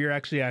like, no, you're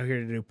actually out here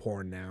to do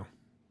porn now.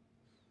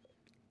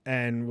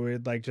 And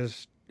would like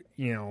just,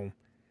 you know,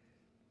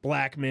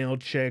 blackmail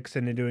chicks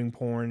into doing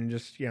porn and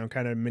just, you know,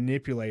 kind of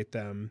manipulate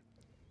them.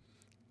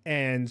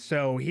 And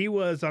so he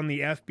was on the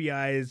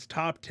FBI's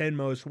top 10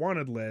 most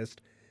wanted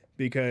list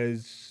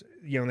because,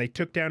 you know, they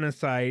took down his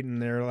site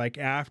and they're like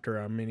after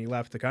him and he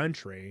left the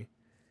country.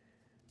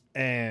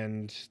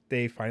 And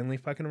they finally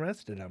fucking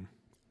arrested him.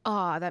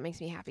 Oh, that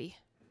makes me happy.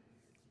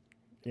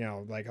 You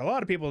know, like a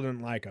lot of people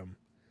didn't like him.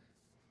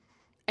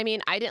 I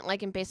mean, I didn't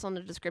like him based on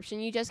the description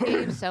you just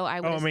gave, so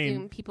I would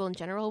assume people in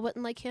general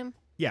wouldn't like him.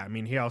 Yeah, I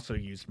mean, he also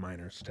used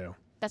minors too.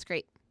 That's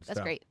great. That's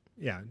great.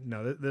 Yeah,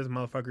 no, this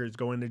motherfucker is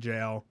going to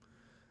jail.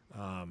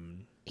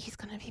 He's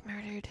going to be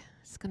murdered.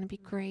 It's going to be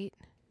great.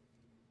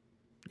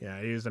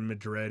 Yeah, he was in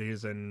Madrid. He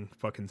was in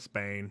fucking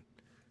Spain.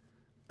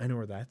 I know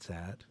where that's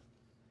at.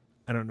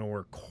 I don't know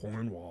where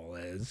Cornwall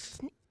is.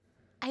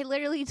 I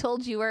literally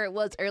told you where it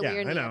was earlier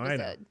in the episode. I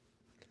know.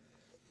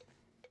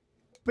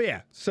 But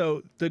yeah,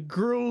 so the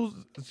girls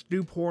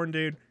do porn,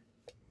 dude.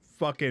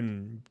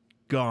 Fucking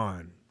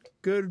gone.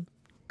 Good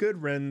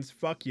riddance.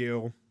 Fuck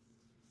you.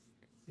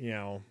 You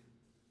know.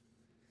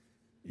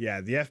 Yeah,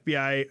 the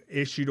FBI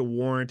issued a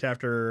warrant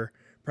after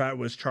Pratt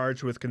was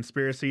charged with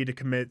conspiracy to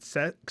commit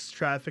sex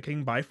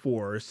trafficking by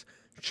force,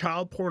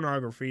 child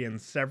pornography, and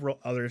several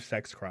other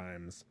sex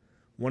crimes.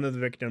 One of the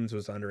victims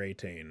was under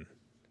 18.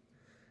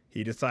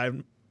 He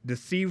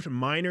deceived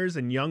minors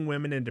and young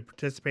women into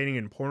participating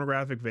in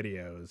pornographic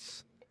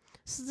videos.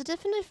 So the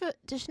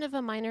definition of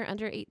a minor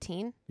under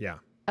 18? Yeah.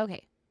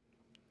 Okay.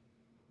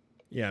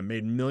 Yeah,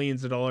 made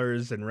millions of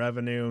dollars in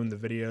revenue in the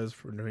videos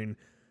between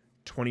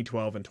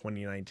 2012 and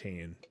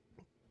 2019.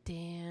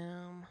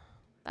 Damn.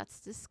 That's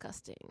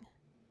disgusting.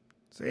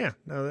 So yeah,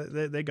 no,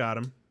 they got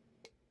him.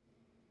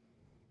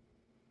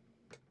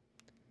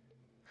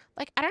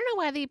 Like, I don't know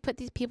why they put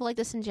these people like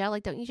this in jail.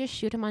 Like, don't you just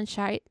shoot them on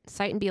site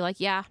and be like,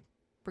 yeah,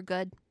 we're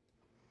good?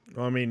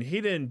 Well, I mean, he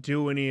didn't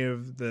do any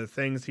of the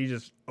things. He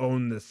just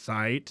owned the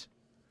site.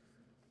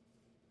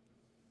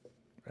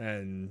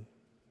 And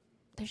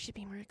there should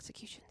be more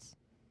executions.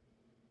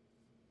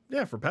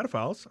 Yeah, for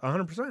pedophiles,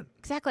 100%.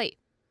 Exactly.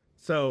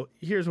 So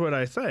here's what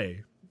I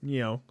say.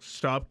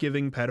 Stop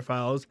giving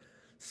pedophiles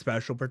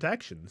special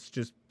protections.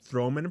 Just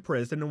throw them in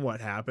prison and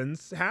what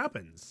happens,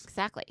 happens.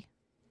 Exactly.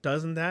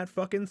 Doesn't that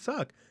fucking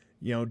suck?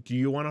 Do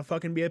you want to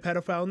fucking be a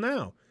pedophile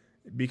now?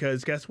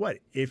 Because guess what?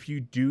 If you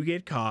do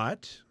get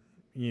caught,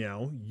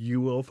 you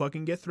will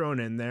fucking get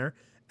thrown in there.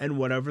 And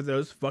whatever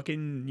those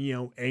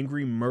fucking,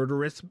 angry,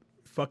 murderous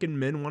fucking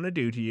men want to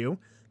do to you,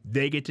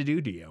 they get to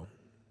do to you.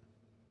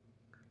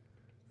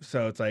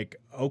 So it's like,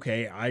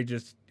 okay, I'm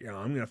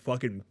going to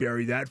fucking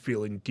bury that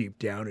feeling deep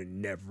down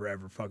and never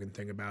ever fucking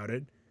think about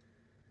it.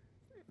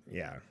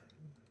 Yeah.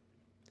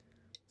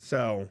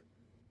 So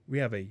we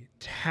have a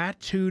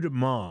tattooed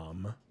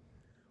mom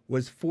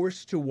was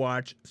forced to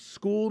watch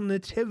school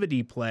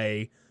nativity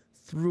play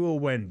through a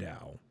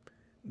window.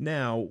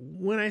 Now,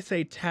 when I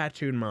say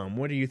tattooed mom,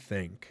 what do you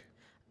think?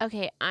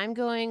 Okay, I'm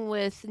going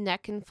with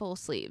neck and full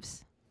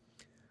sleeves.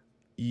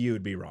 You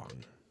would be wrong.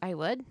 I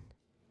would?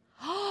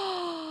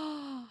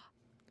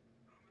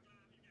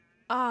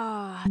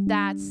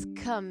 That's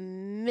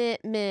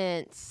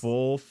commitment.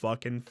 Full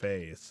fucking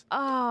face.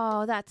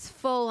 Oh, that's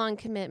full on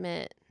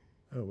commitment.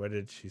 Oh, what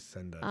did she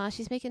send us?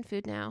 She's making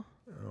food now.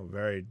 Oh,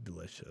 very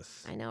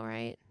delicious. I know,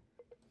 right?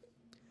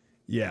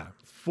 Yeah,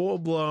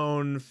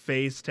 full-blown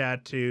face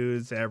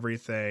tattoos,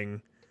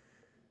 everything.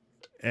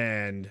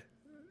 And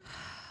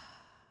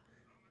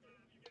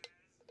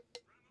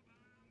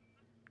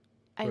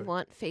I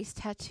want face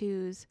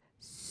tattoos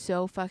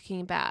so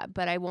fucking bad,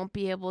 but I won't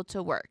be able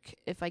to work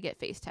if I get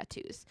face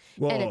tattoos.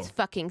 Whoa. And it's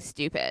fucking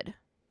stupid.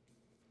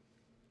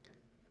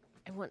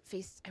 I want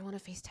a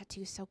face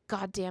tattoo so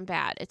goddamn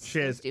bad. It's she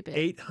so has stupid.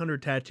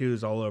 800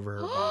 tattoos all over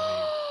her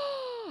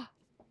body.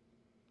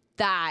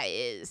 That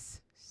is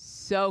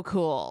so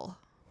cool.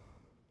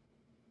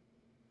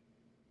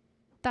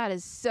 That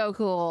is so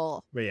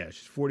cool. But yeah,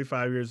 she's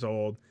 45 years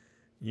old.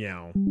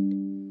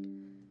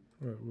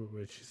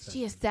 What she say?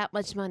 She has that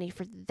much money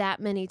for that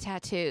many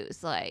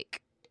tattoos.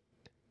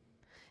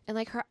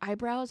 And her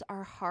eyebrows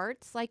are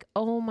hearts.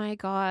 Oh my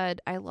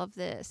God, I love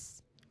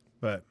this.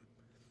 But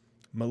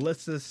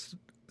Melissa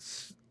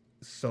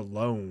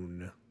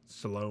Salone,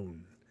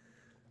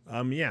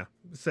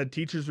 said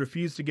teachers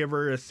refused to give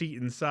her a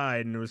seat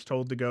inside and was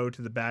told to go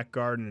to the back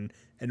garden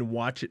and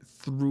watch it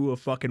through a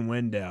fucking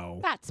window.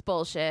 That's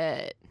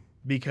bullshit.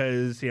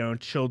 Because,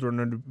 children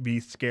would be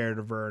scared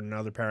of her and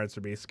other parents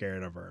would be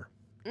scared of her.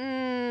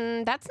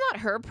 That's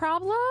not her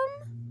problem.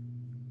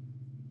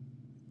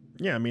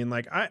 Yeah, I mean,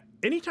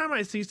 anytime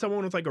I see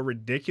someone with a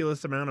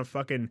ridiculous amount of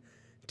fucking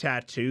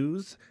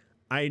tattoos,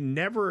 I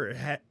never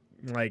have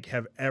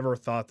ever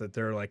thought that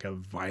they're a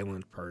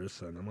violent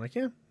person. I'm like,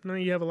 yeah, no,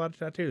 you have a lot of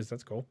tattoos.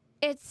 That's cool.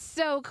 It's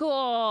so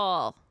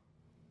cool.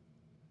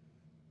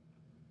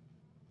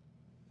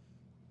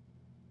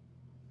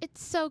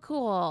 It's so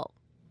cool.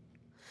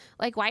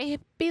 Why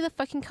be the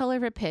fucking color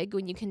of a pig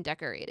when you can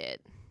decorate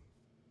it?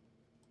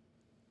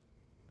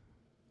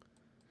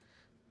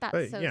 That's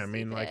But so yeah, I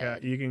mean,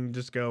 stupid. you can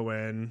just go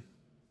in.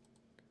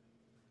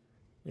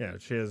 Yeah,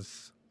 she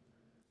has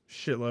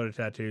shitload of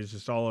tattoos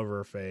just all over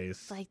her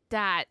face.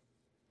 That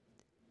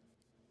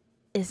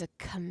is a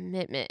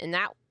commitment, and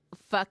that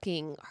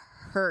fucking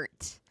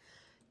hurt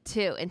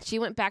too. And she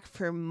went back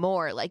for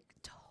more.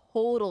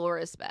 Total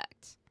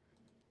respect.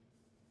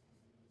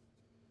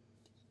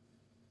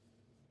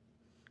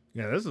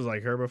 Yeah, this is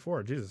her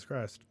before. Jesus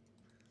Christ.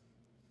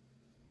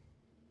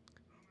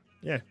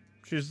 Yeah,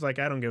 she's just I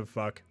don't give a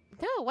fuck.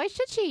 No, why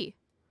should she?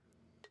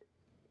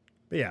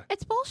 But yeah,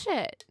 It's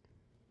bullshit.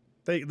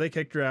 they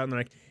kicked her out and they're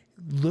like,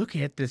 look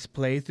at this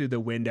play through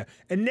the window.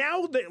 And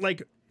now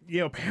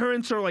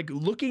parents are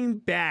looking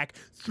back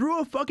through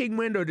a fucking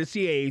window to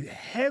see a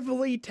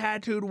heavily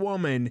tattooed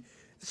woman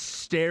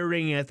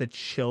staring at the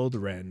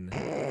children.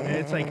 And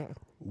it's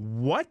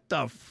what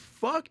the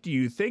fuck do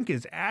you think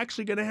is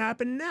actually going to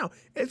happen now?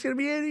 It's going to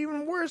be an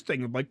even worse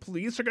thing.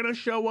 Police are going to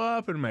show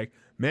up and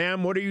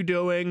ma'am, what are you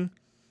doing?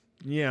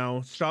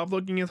 Stop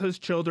looking at those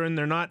children.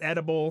 They're not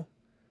edible.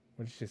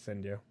 What did she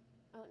send you?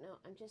 Oh no,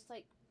 I'm just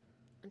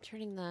I'm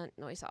turning the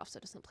noise off so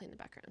it doesn't play in the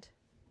background.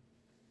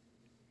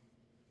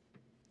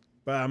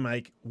 But I'm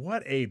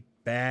what a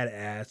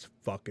badass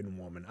fucking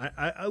woman.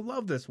 I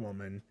love this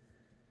woman.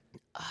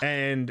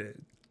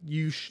 And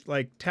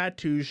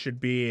tattoos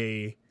should be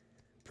a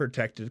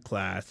protected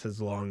class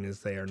as long as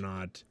they are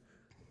not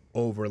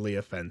overly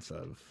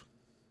offensive.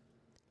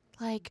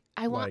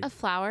 I want a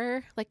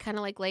flower, kind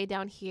of laid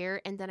down here,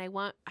 and then I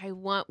want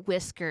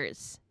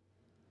whiskers.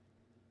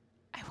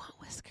 I want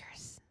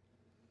whiskers.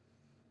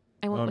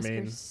 I want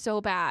whiskers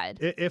so bad.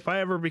 If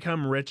I ever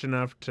become rich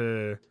enough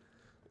to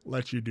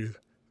let you do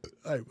that,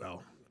 I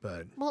will.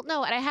 But Well,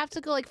 no, and I have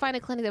to go find a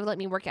clinic that would let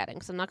me work at it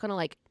because I'm not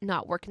going to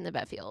not work in the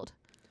vet field.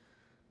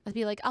 I'd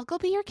be like, I'll go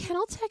be your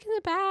kennel tech in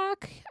the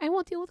back. I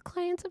won't deal with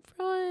clients up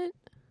front.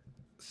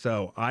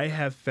 So I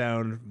have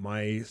found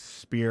my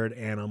spirit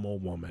animal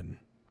woman.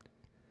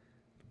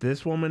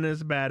 This woman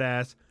is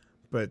badass,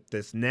 but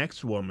this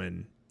next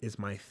woman is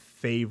my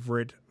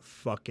favorite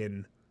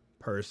fucking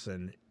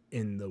person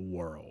in the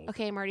world.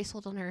 Okay, I'm already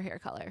sold on her hair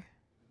color.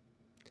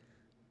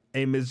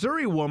 A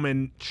Missouri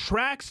woman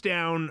tracks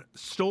down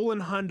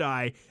stolen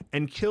Hyundai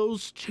and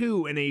kills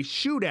 2 in a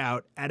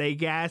shootout at a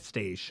gas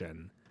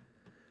station.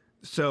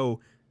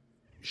 So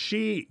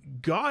she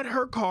got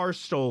her car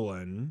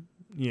stolen.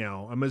 You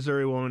know, a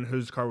Missouri woman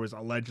whose car was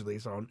allegedly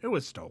stolen. It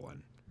was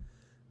stolen.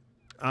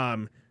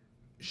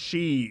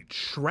 She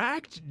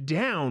tracked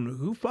down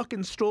who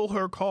fucking stole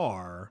her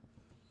car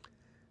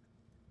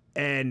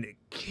and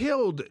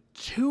killed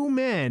 2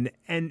 men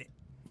and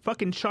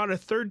fucking shot a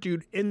third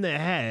dude in the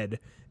head.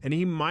 And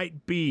he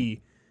might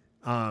be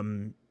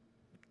going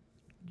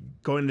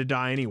to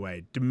die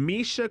anyway.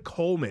 Demisha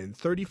Coleman,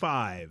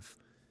 35,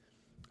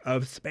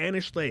 of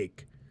Spanish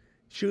Lake.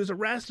 She was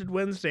arrested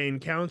Wednesday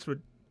and charged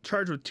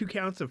with 2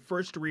 counts of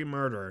first-degree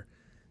murder,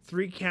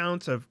 3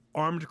 counts of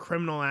armed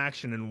criminal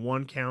action, and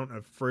 1 count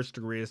of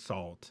first-degree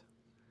assault.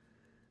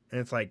 And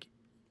it's like,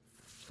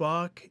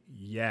 fuck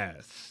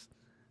yes.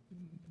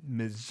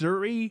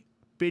 Missouri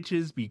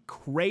bitches be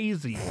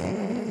crazy.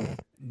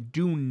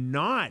 Do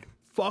not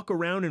fuck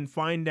around and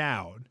find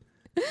out.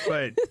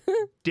 But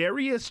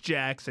Darius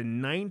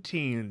Jackson,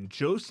 19,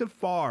 Joseph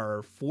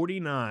Farr,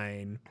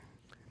 49,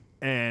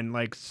 and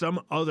like some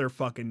other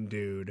fucking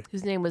dude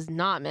whose name was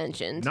not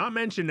mentioned. Not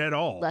mentioned at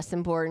all. Less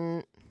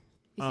important.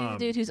 Is he the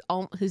dude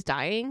who's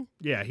dying?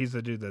 Yeah, he's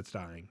the dude that's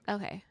dying.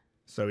 Okay.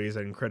 So he's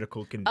in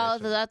critical condition. Oh,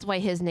 so that's why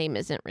his name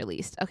isn't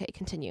released. Okay,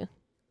 continue.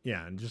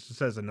 Yeah, and just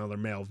says another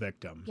male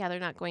victim. Yeah, they're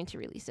not going to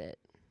release it.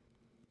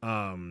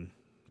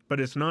 But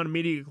it's not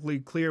immediately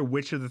clear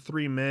which of the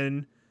 3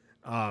 men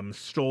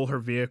stole her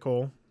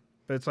vehicle.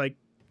 But it's like,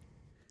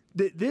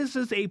 this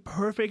is a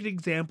perfect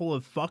example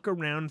of fuck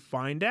around,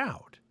 find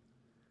out.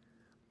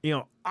 You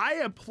know, I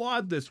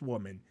applaud this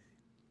woman.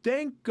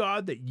 Thank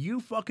God that you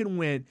fucking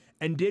went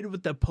and did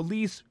what the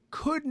police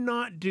could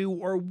not do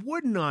or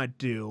would not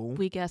do.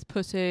 Weak ass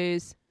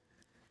pussies.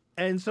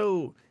 And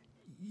so,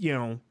 you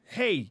know,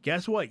 hey,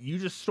 guess what? You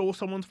just stole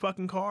someone's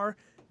fucking car.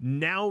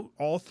 Now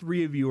all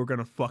 3 of you are going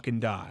to fucking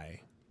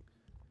die.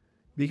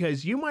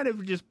 Because you might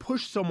have just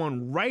pushed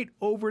someone right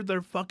over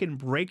their fucking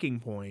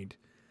breaking point.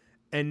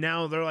 And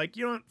now they're like,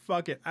 you know what?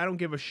 Fuck it. I don't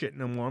give a shit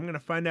no more. I'm going to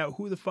find out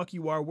who the fuck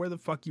you are, where the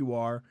fuck you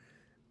are.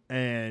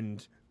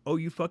 And, oh,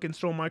 you fucking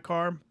stole my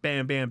car?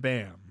 Bam, bam,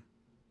 bam.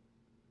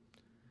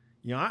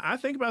 You know, I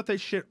think about this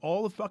shit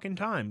all the fucking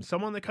time.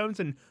 Someone that comes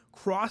and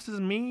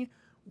crosses me,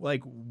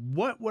 like,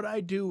 what would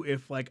I do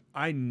if, like,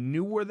 I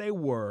knew where they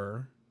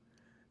were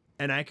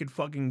and I could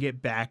fucking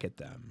get back at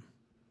them?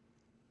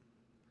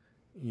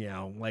 You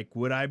know, like,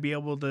 would I be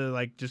able to,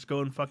 like, just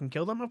go and fucking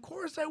kill them? Of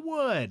course I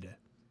would.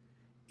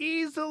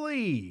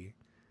 Easily.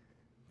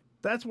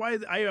 That's why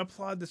I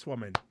applaud this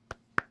woman.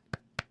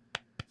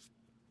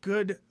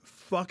 Good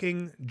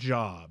fucking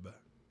job.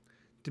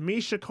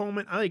 Demisha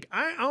Coleman, I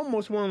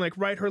almost want to, like,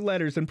 write her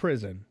letters in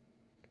prison.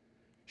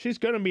 She's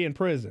going to be in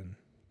prison.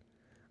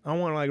 I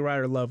want to, like, write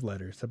her love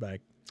letters. So,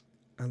 like,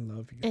 I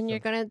love you. And you're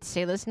going to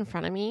say this in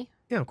front of me?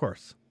 Yeah, of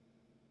course.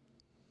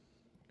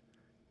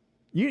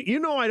 You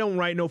know I don't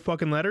write no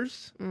fucking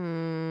letters.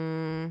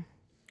 I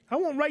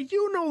won't write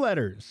you no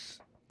letters.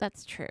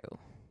 That's true.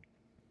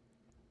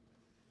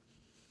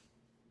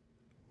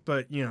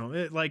 But, you know,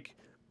 it, like,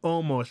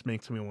 almost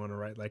makes me want to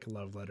write, like, a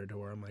love letter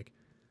to her. I'm like,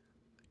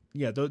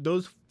 yeah,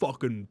 those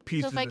fucking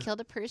pieces. So if I killed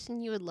a person,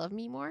 you would love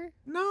me more?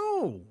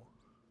 No.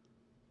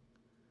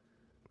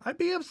 I'd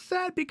be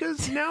upset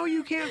because now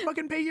you can't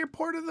fucking pay your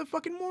part of the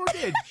fucking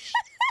mortgage.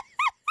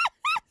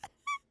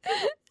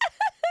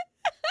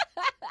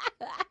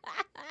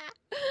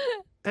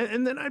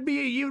 And then I'd be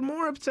even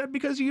more upset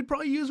because you'd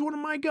probably use one of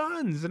my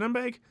guns. And I'm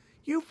like,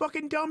 you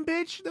fucking dumb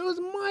bitch, that was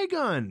my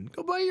gun.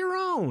 Go buy your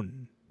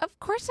own. Of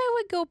course I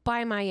would go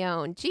buy my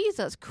own.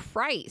 Jesus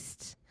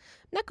Christ.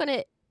 I'm not going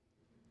to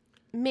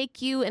make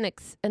you an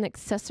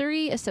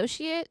accessory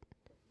associate.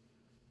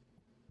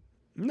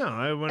 No,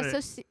 I want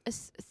to...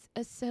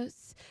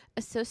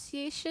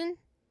 Association?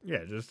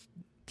 Yeah, just...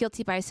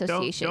 Guilty by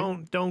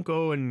association. Don't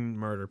go and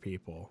murder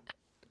people.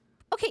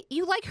 Okay,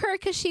 you like her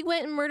because she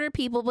went and murdered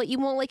people, but you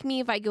won't like me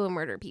if I go and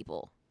murder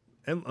people.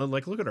 And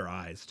like, look at her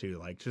eyes too.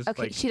 Like, just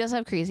okay, like she does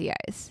have crazy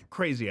eyes.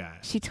 Crazy eyes.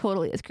 She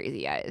totally has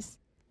crazy eyes.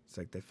 It's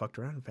like they fucked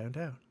around and found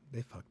out.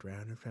 They fucked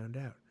around and found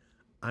out.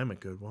 I'm a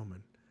good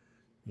woman.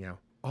 You know,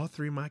 all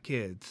 3 of my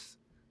kids,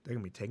 they're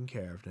gonna be taken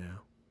care of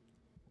now.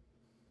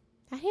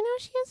 How do you know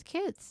she has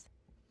kids?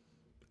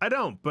 I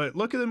don't, but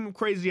look at them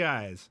crazy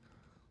eyes.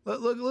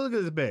 Look at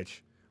this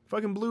bitch.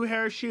 Fucking blue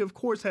hair. She of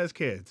course has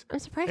kids. I'm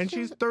surprised. And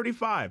she's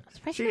 35.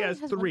 She has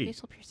 3.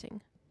 Facial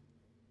piercing.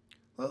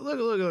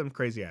 Look at them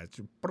crazy eyes.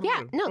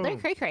 Yeah, no, they're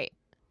cray.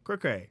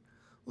 Cray.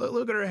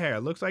 Look at her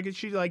hair. Looks like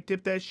she like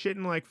dipped that shit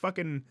in like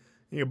fucking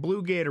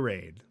blue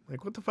Gatorade.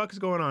 Like what the fuck is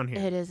going on here?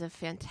 It is a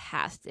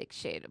fantastic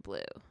shade of blue.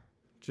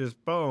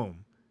 Just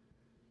boom.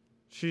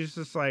 She's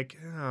just like,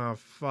 oh,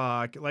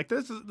 fuck. Like,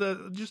 this is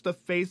just the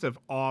face of,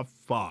 oh,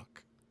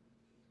 fuck.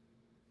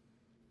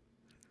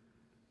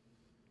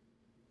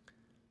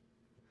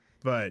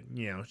 But,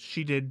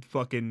 she did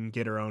fucking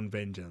get her own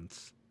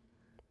vengeance.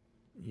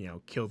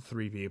 Killed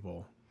 3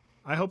 people.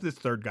 I hope this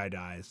third guy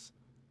dies.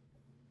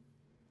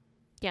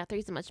 Yeah,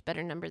 3's a much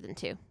better number than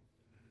 2.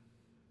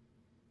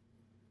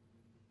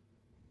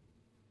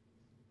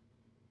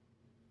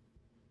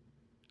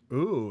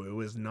 Ooh, it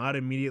was not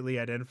immediately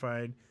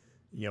identified.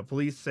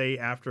 Police say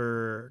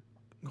after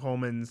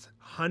Coleman's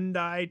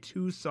Hyundai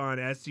Tucson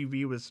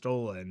SUV was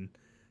stolen,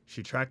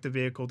 she tracked the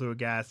vehicle to a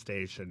gas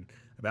station.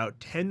 About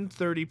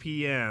 10:30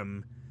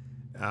 p.m.,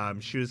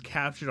 she was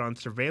captured on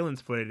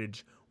surveillance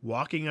footage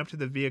walking up to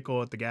the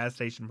vehicle at the gas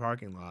station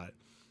parking lot.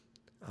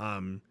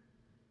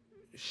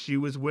 She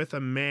was with a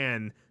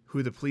man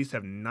who the police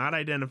have not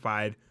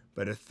identified,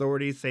 but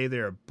authorities say they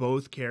are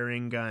both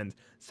carrying guns.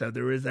 So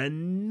there is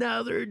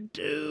another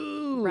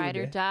dude. Ride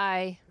or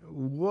die.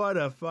 What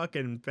a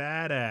fucking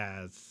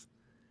badass.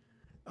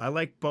 I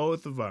like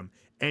both of them.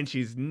 And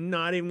she's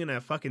not even going to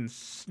fucking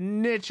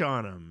snitch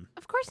on him.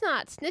 Of course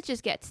not.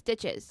 Snitches get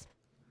stitches.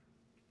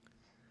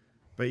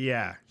 But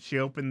yeah, she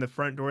opened the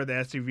front door of the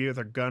SUV with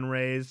her gun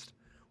raised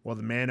while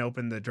the man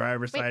opened the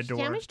driver's side door.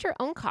 She damaged her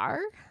own car?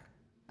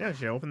 Yeah,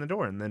 she opened the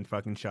door and then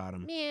fucking shot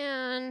him.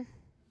 Man,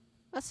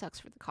 that sucks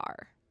for the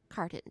car.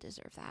 Car didn't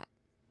deserve that.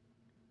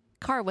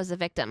 Car was a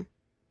victim.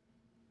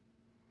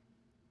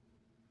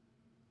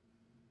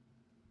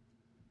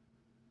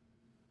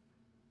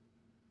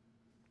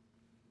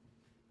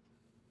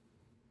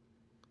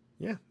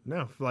 Yeah,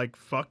 no, like,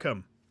 fuck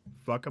them.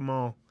 Fuck them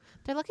all.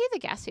 They're lucky the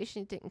gas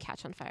station didn't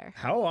catch on fire.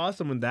 How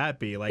awesome would that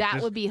be? Like that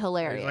just, would be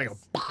hilarious.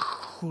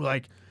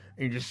 Like,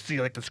 and you just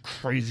see, like, this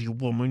crazy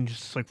woman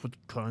just, like, with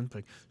guns,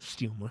 like,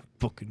 steal my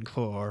fucking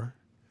car.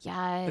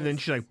 Yes. And then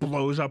she, like,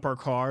 blows up our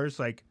cars.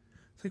 Like,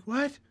 it's like,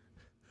 what?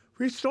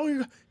 You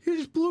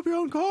just blew up your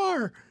own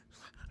car.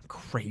 I'm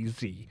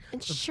crazy.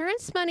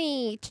 Insurance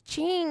money.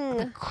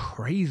 Cha-ching. I'm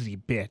crazy,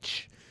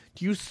 bitch.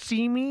 Do you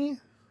see me?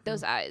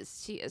 Those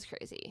eyes. She is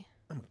crazy.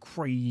 I'm a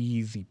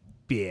crazy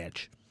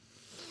bitch.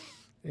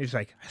 And he's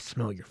like, I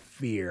smell your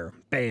fear.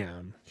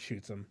 Bam.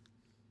 Shoots him.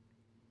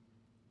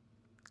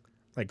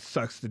 Like,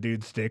 sucks the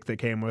dude's dick that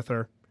came with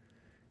her.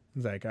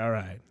 He's like, all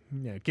right.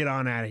 Yeah, get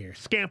on out of here.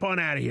 Scamp on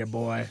out of here,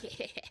 boy.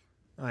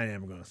 I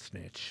am going to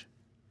snitch.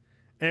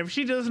 And if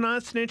she does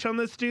not snitch on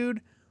this dude,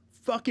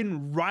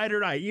 fucking ride or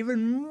die.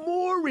 Even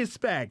more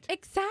respect.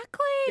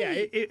 Exactly. Yeah,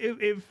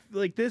 if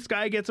like, this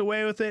guy gets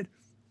away with it,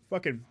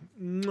 fucking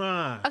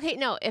mwah. Okay,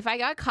 no. If I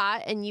got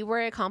caught and you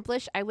were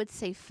accomplished, I would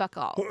say fuck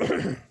all.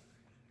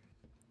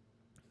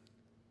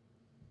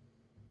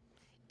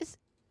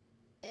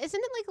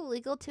 Isn't it like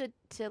illegal to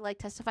like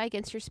testify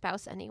against your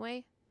spouse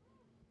anyway?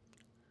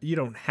 You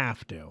don't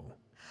have to.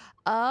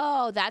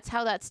 Oh, that's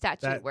how that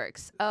statute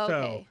works. Okay.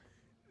 So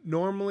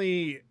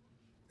normally,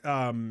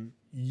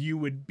 you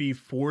would be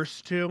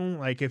forced to,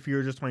 like, if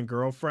you're just my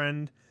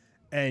girlfriend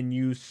and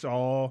you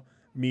saw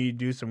me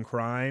do some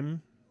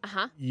crime,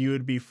 you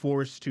would be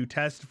forced to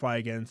testify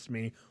against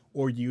me,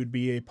 or you would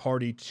be a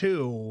party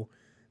to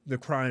the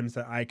crimes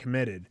that I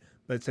committed.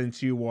 But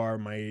since you are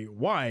my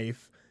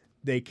wife,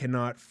 they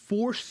cannot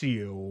force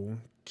you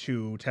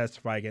to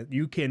testify against.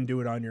 You can do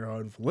it on your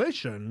own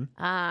volition.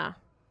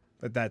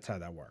 But that's how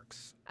that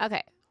works.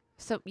 Okay.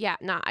 So, yeah,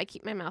 I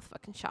keep my mouth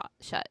fucking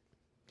shut.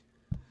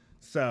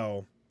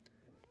 So,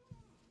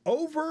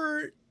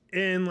 over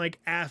in, like,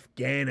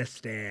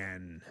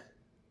 Afghanistan,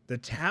 the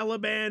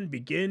Taliban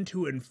begin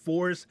to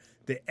enforce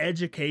the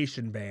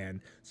education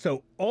ban.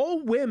 So,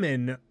 all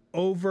women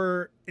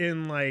over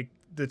in, like,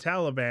 the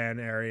Taliban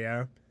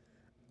area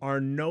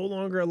are no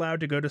longer allowed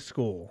to go to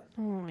school.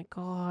 Oh, my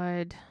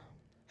God.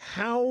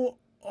 How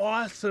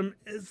awesome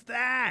is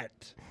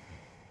that?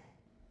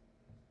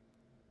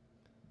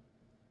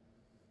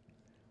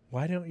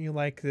 Why don't you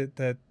like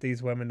that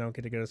these women don't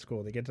get to go to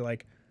school? They get to,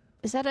 like...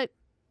 Is that a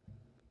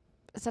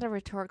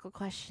rhetorical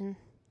question?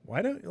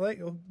 Why don't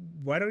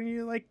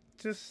you like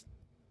just...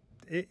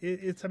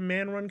 It's a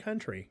man-run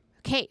country.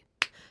 Okay.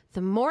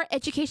 The more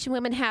education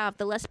women have,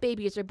 the less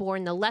babies are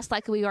born, the less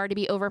likely we are to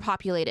be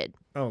overpopulated.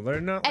 Oh, they're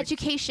not...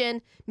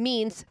 Education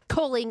means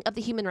culling of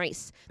the human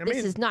race.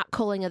 This is not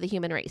culling of the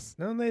human race.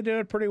 No, they do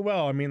it pretty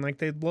well. I mean, like,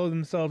 they blow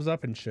themselves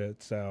up and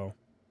shit, so...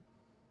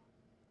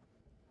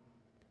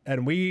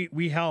 And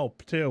we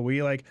help, too.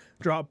 We, like,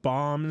 drop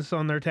bombs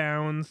on their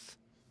towns.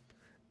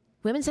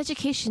 Women's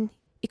education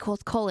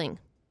equals culling.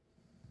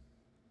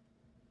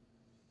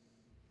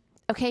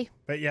 Okay?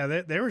 But, yeah,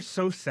 they were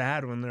so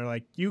sad when they're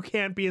like, you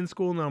can't be in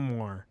school no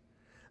more.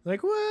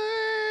 Like, what?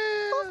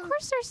 Well, of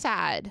course they're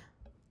sad.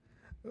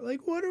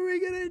 Like, what are we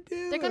going to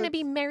do? They're going to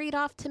be married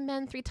off to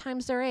men 3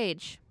 times their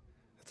age.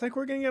 It's like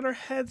we're going to get our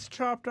heads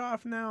chopped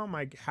off now. I'm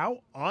like,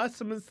 how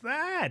awesome is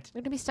that?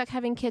 They're going to be stuck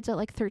having kids at,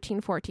 like,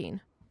 13,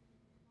 14.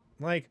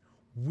 Like,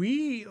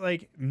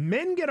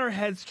 men get our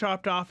heads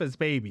chopped off as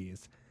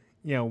babies.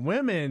 You know,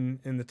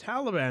 women in the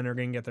Taliban are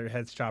going to get their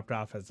heads chopped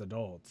off as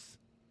adults.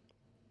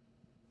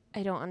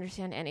 I don't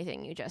understand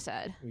anything you just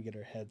said. We get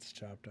our heads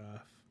chopped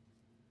off.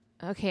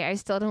 Okay, I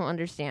still don't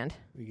understand.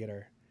 We get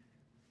our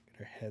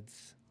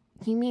heads.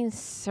 You mean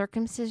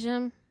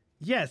circumcision?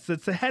 Yes,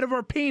 it's the head of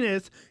our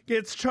penis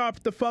gets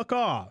chopped the fuck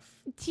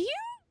off. Do you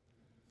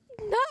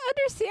not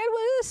understand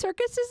what a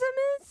circumcision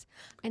is?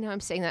 I know I'm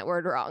saying that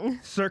word wrong.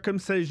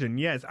 Circumcision,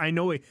 yes. I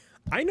know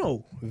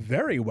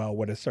very well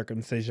what a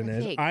circumcision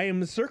is. I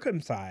am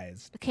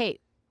circumcised. Okay,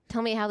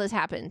 tell me how this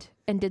happened.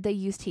 And did they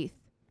use teeth?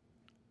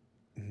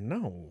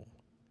 No,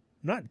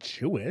 not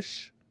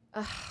Jewish.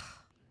 Ugh.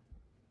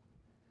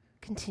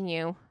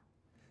 Continue.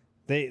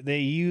 They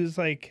use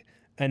like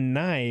a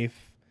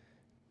knife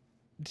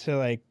to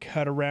like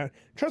cut around.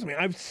 Trust me,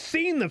 I've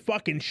seen the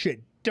fucking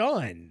shit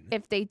done.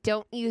 If they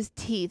don't use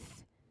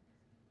teeth,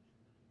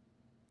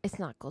 it's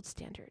not gold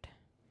standard.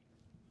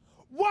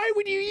 Why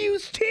would you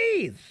use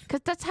teeth?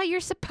 Because that's how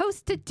you're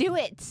supposed to do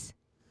it.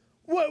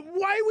 What?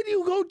 Why would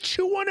you go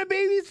chew on a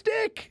baby's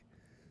dick?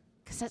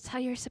 Because that's how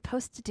you're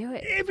supposed to do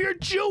it. If you're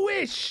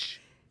Jewish.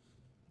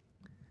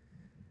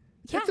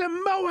 Yeah. It's a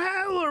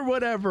mohel or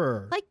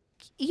whatever. Like,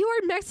 you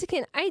are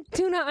Mexican. I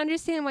do not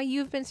understand why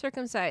you've been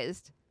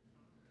circumcised.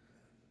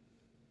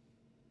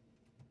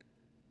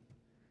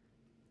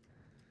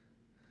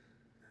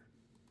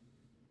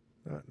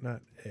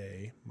 Not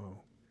a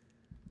mo.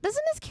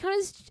 Doesn't this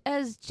count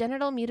as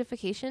genital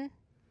mutilation?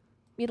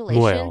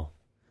 Mutilation?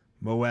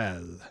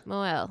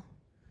 Moel.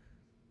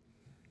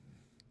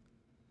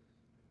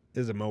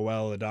 Is a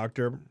Moel a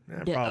doctor?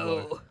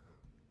 Probably.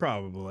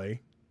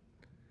 Probably.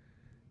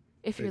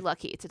 If you're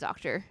lucky, it's a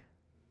doctor.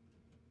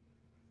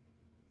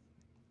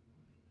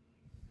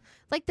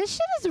 Like, this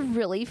shit is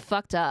really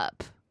fucked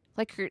up.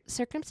 Like,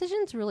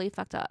 circumcision's really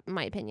fucked up, in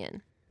my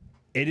opinion.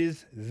 It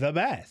is the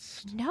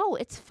best. No,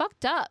 it's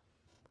fucked up.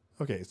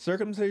 Okay,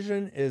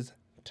 circumcision is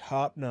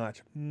top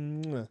notch.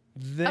 Thank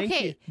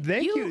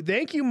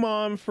you,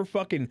 Mom, for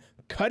fucking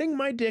cutting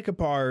my dick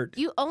apart.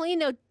 You only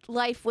know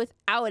life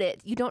without it.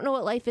 You don't know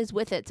what life is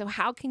with it. So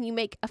how can you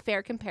make a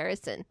fair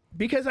comparison?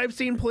 Because I've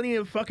seen plenty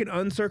of fucking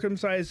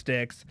uncircumcised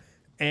dicks,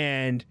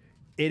 and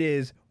it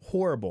is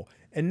horrible.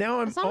 And now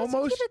I'm as long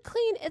almost as you keep it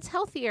clean, it's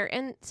healthier,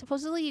 and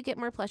supposedly you get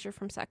more pleasure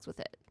from sex with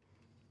it.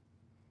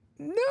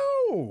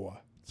 No,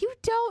 you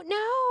don't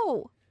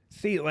know.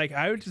 See, like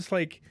I would just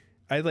like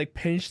I'd like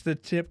pinch the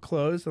tip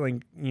closed and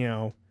like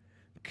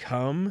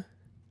cum,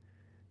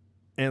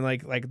 and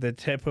like the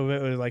tip of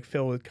it would like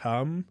fill with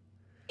cum.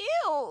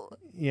 Ew.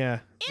 Yeah.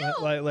 Ew.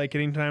 Like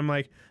anytime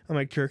like I'm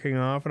like jerking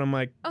off and I'm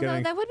like no,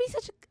 that would be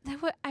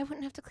I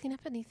wouldn't have to clean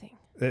up anything.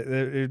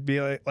 It'd be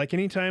like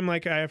anytime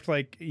like I have to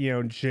like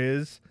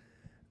jizz,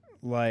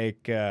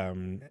 like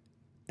and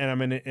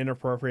I'm in an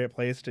inappropriate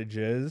place to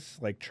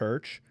jizz, like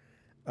church,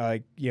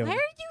 Why are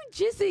you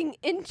jizzing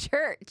in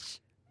church?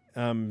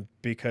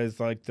 Because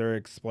like they're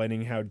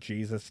explaining how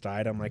Jesus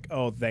died. I'm like,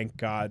 oh, thank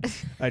God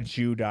a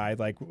Jew died.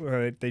 Like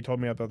they told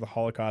me about the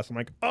Holocaust. I'm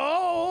like,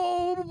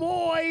 oh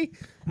boy,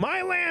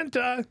 my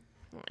Lanta.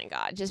 Oh my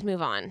God, just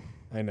move on.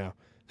 I know.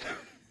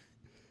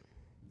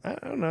 I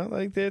don't know.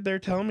 Like they're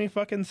telling me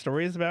fucking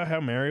stories about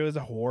how Mary was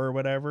a whore or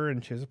whatever,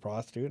 and she was a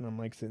prostitute, and I'm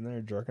like sitting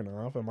there jerking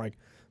off. I'm like,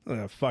 that's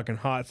a fucking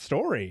hot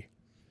story.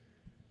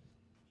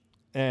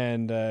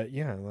 And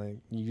yeah, like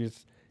you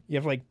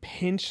have to like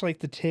pinch like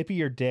the tip of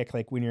your dick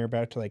like when you're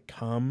about to like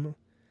come.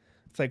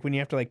 It's like when you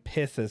have to like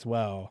piss as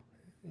well.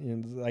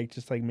 Like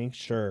just like make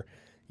sure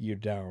you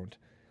don't.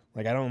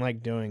 Like I don't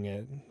like doing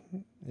it,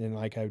 and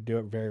like I do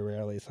it very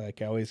rarely. So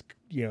like I always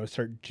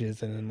start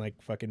jizzing in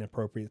like fucking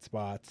appropriate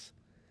spots.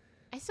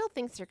 I still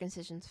think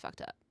circumcision's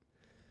fucked up.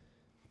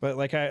 But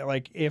like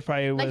if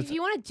I was like if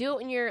you want to do it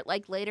when you're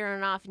like later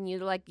on off and you're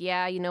like,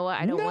 yeah, you know what,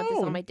 I don't want this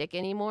on my dick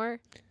anymore.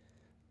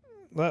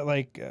 But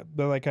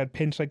I'd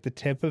pinch like the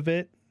tip of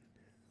it,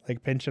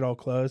 like pinch it all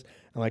closed,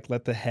 and like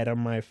let the head on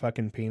my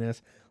fucking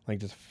penis like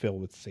just fill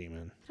with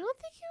semen. I don't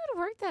think it would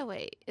work that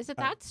way. Is it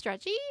that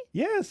stretchy?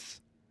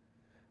 Yes.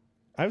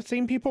 I've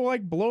seen people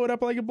like blow it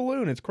up like a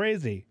balloon. It's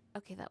crazy.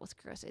 Okay, that was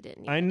gross. I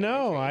didn't. I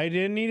know. I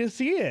didn't need to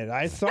see it.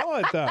 I saw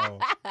it though.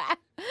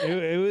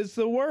 It was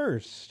the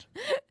worst.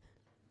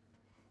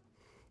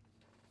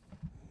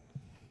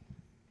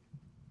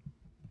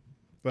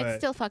 But it's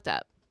still fucked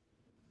up.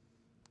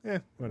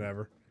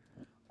 Whatever.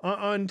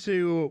 On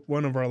to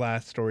one of our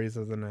last stories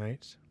of the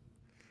night.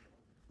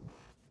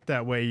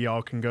 That way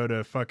y'all can go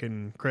to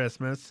fucking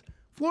Christmas.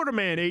 Florida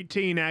man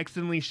 18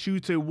 accidentally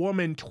shoots a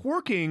woman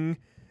twerking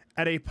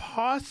at a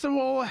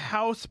possible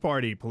house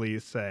party,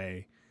 police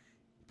say.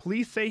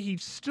 Police say he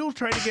still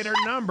tried to get her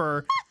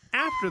number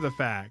after the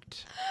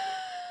fact.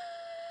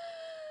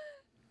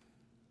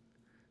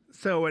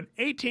 So an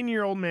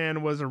 18-year-old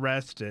man was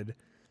arrested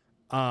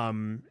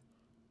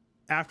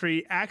after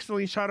he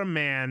accidentally shot a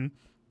man,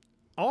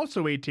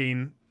 also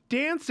 18,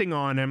 dancing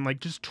on him, like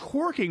just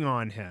twerking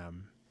on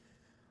him.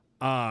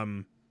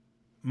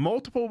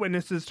 Multiple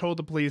witnesses told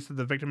the police that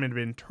the victim had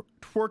been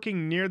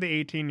twerking near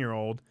the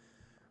 18-year-old.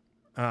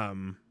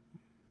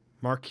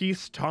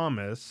 Maurice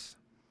Thomas.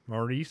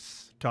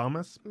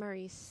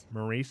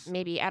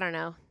 Maybe. I don't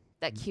know.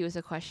 That Q is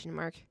a question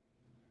mark.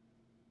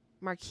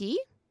 Marquis?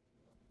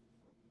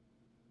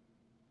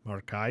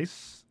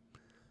 Marquez,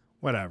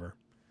 whatever.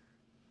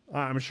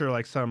 I'm sure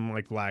like some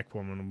like black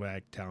woman will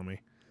like tell me.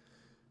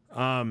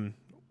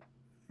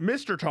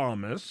 Mr.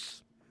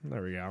 Thomas.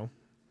 There we go.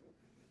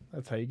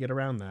 That's how you get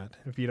around that.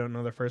 If you don't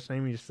know their first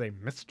name, you just say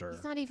Mr.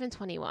 He's not even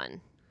 21.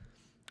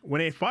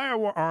 When a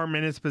firearm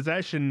in his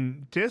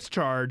possession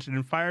discharged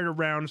and fired a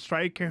round,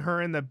 striking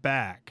her in the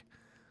back.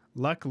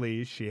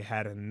 Luckily, she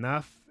had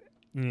enough,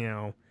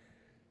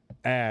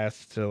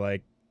 ass to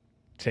like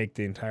take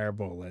the entire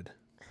bullet.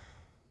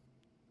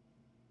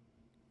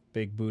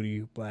 Big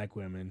booty black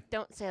women.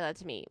 Don't say that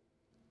to me.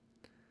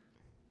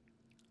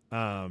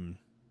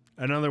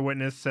 Another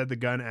witness said the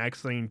gun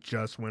accidentally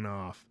just went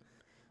off.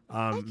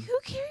 Who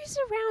carries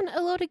around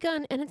a loaded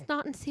gun and it's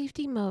not in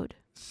safety mode?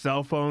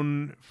 Cell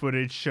phone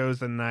footage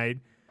shows a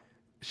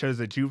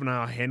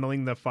juvenile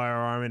handling the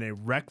firearm in a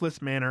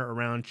reckless manner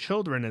around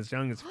children as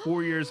young as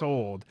 4 years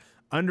old,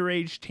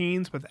 underage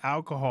teens with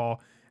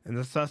alcohol, and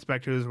the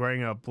suspect who was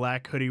wearing a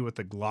black hoodie with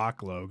the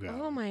Glock logo.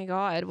 Oh my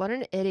God, what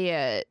an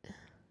idiot.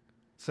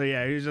 So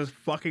yeah, he was just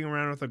fucking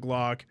around with a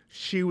Glock.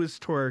 She was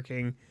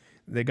twerking.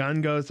 The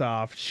gun goes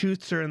off,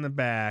 shoots her in the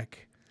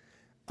back.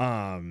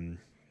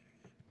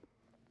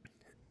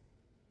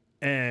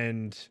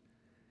 And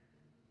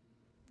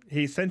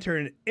he sent her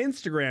an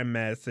Instagram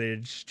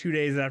message 2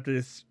 days after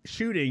this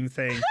shooting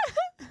saying,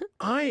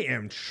 I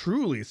am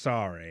truly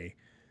sorry.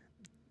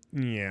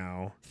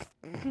 That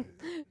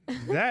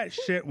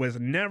shit was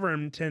never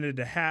intended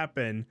to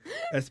happen,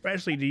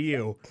 especially to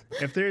you.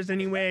 If there's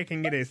any way I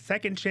can get a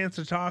second chance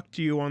to talk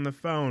to you on the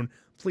phone,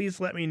 please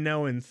let me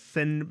know and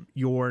send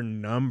your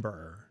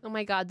number. Oh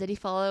my God, did he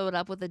follow it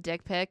up with a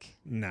dick pic?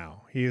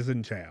 No, he is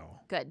in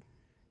jail. Good.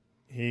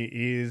 He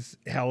is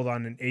held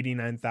on an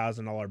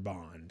 $89,000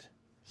 bond.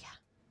 Yeah.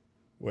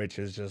 Which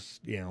is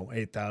just,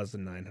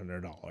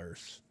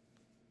 $8,900.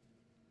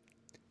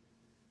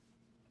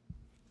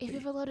 If you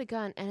have a loaded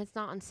gun and it's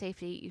not on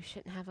safety, you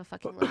shouldn't have a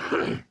fucking loaded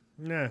gun.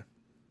 Nah.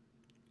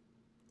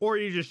 Or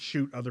you just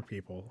shoot other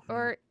people.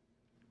 Or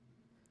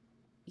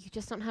you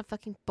just don't have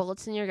fucking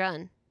bullets in your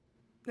gun.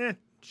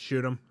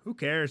 Shoot them. Who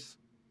cares?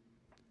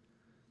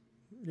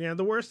 Yeah,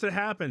 the worst that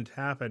happened.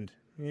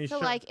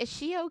 So, is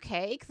she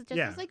okay? Because it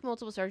just was,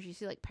 multiple surgeries. Is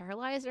she,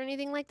 paralyzed or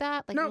anything like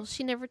that? No. Will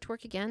she never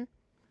twerk again?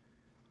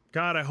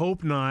 God, I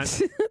hope not.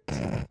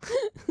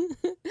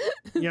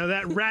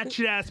 That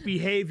ratchet-ass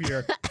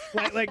behavior.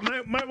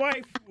 My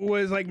wife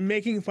was,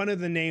 making fun of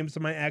the names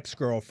of my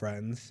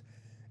ex-girlfriends.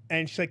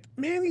 And she's like,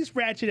 man, these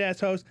ratchet-ass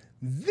hoes.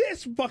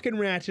 This fucking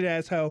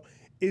ratchet-ass hoe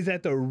is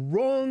at the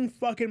wrong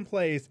fucking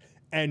place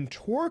and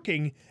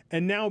twerking,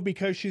 and now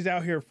because she's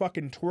out here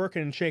fucking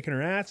twerking and shaking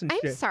her ass and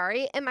shit. I'm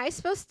sorry. Am I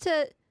supposed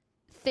to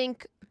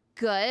think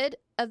good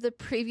of the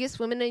previous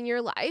women in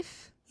your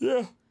life?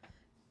 Yeah.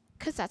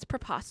 Because that's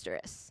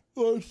preposterous.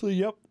 Honestly,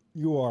 yep,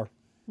 you are.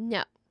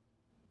 No.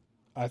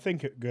 I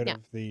think good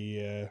of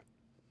the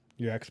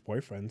your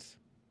ex-boyfriends.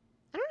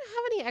 I don't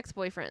have any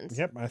ex-boyfriends.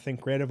 Yep, I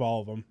think great of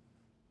all of them.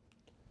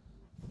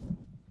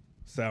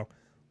 So,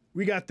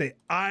 we got the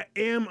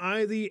Am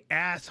I the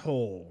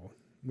Asshole,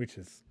 which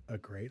is a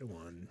great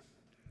one.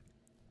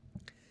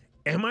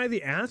 Am I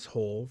the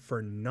asshole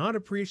for not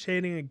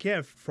appreciating a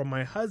gift from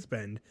my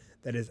husband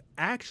that is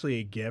actually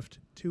a gift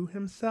to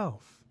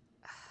himself?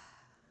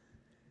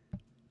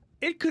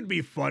 It could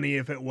be funny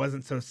if it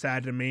wasn't so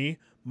sad to me.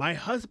 My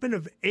husband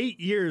of 8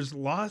 years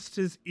lost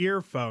his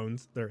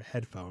earphones, their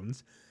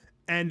headphones,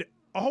 and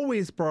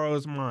always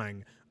borrows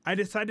mine. I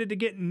decided to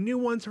get new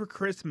ones for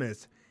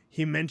Christmas.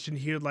 He mentioned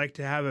he would like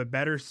to have a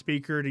better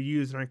speaker to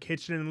use in our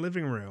kitchen and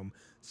living room,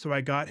 so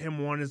I got him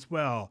one as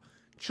well.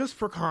 Just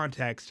for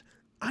context,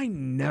 I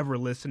never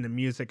listen to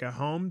music at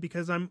home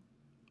because I'm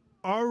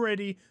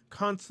already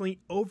constantly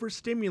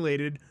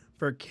overstimulated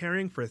for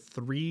caring for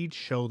 3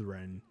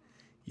 children.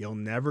 You'll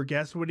never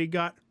guess what he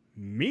got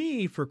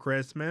me for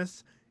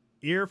Christmas.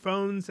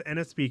 Earphones and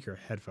a speaker,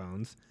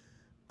 headphones.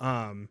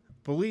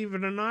 Believe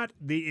it or not,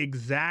 the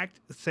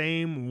exact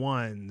same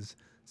ones.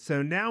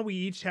 So now we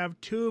each have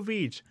 2 of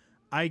each.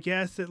 I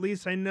guess at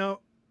least I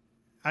know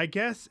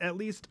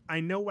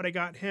what I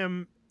got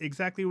him,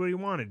 exactly what he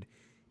wanted.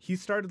 He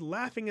started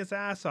laughing his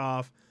ass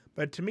off,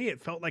 but to me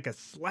it felt like a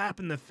slap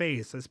in the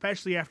face,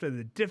 especially after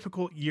the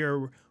difficult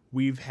year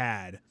we've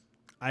had.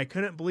 I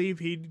couldn't believe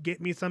he'd get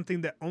me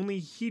something that only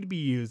he'd be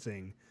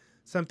using,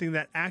 something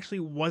that actually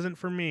wasn't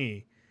for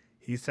me.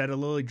 He said a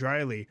little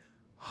dryly,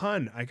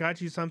 "Hun, I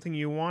got you something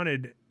you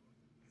wanted,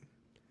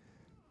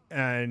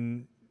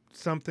 and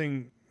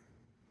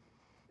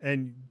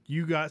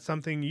you got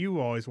something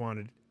you always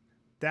wanted.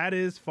 That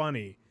is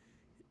funny."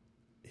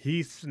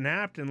 He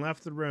snapped and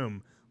left the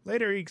room.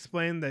 Later, he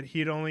explained that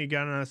he'd only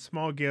gotten us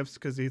small gifts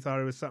because he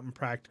thought it was something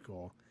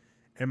practical.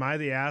 Am I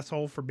the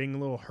asshole for being a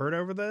little hurt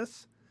over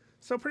this?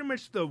 So pretty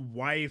much the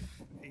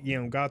wife,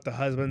 got the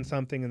husband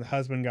something, and the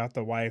husband got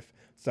the wife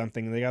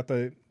something. And they got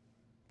the,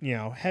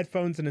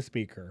 headphones and a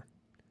speaker.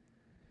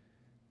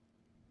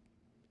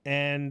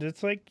 And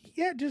it's like,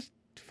 yeah, just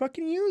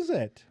fucking use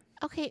it.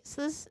 Okay,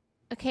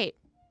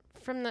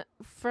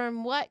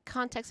 from what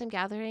context I'm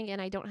gathering,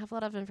 and I don't have a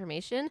lot of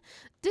information,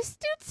 this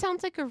dude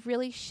sounds like a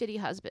really shitty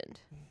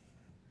husband.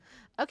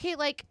 Okay,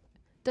 like,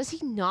 does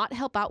he not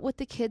help out with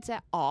the kids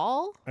at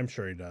all? I'm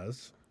sure he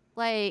does.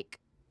 Like,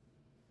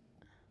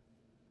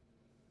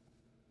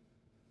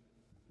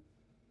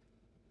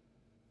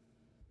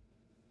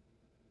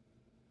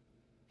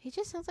 he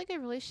just sounds like a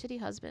really shitty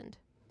husband.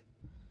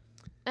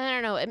 I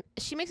don't know.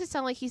 She makes it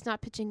sound like he's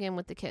not pitching in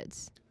with the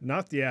kids.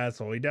 Not the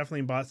asshole. He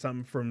definitely bought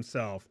something for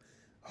himself.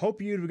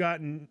 Hope you've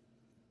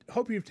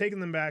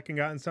taken them back and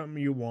gotten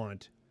something you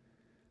want.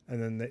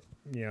 And then,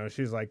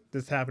 she's like,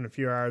 this happened a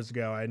few hours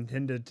ago. I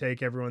intend to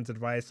take everyone's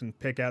advice and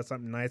pick out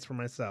something nice for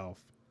myself.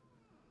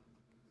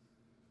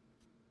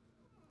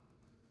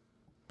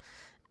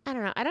 I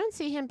don't know. I don't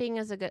see him being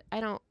as a good. I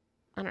don't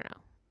know.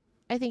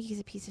 I think he's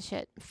a piece of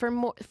shit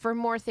for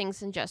more things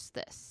than just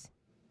this.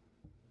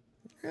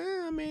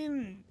 I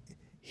mean,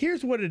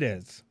 here's what it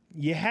is.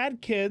 You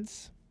had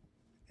kids,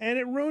 and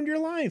it ruined your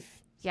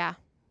life. Yeah.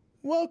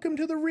 Welcome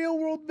to the real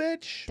world,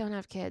 bitch. Don't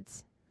have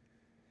kids.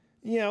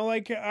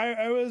 Like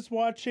I was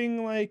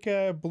watching like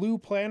Blue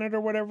Planet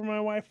or whatever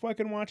my wife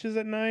fucking watches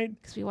at night.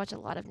 Because we watch a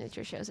lot of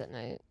nature shows at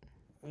night.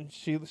 And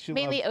she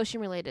mainly ocean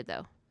related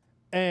though.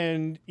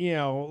 And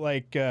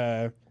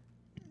they're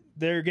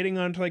getting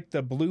onto like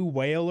the blue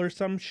whale or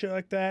some shit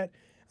like that,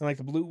 and like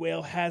the blue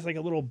whale has like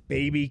a little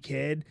baby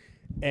kid.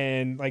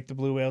 And like the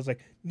blue whale's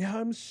like, now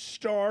I'm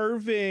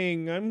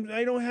starving.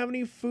 I don't have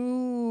any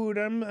food.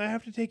 I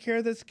have to take care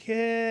of this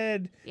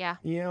kid. Yeah.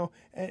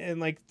 And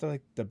like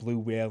the blue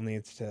whale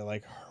needs to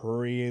like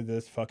hurry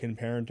this fucking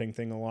parenting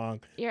thing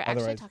along. You're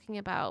actually talking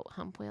about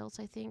hump whales,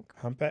 I think.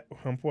 Hump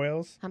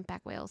whales?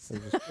 Humpback whales.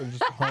 They're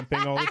just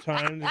humping all the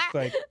time. Just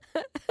like,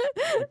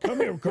 come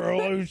here,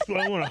 girl.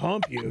 I want to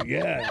hump you.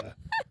 Yeah.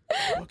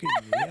 Fucking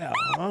yeah,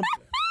 hump.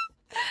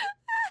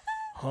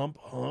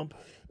 Hump.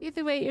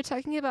 Either way, you're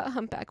talking about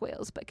humpback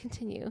whales, but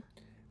continue.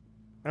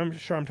 I'm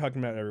sure I'm talking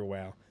about every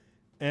whale.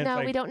 And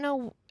no, we don't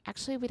know.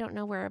 Actually, we don't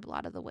know where a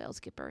lot of the whales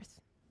give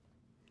birth.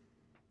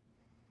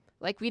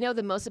 Like, we know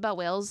the most about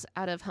whales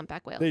out of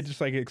humpback whales. They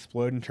just like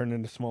explode and turn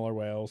into smaller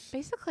whales.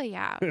 Basically,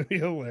 yeah. It'd be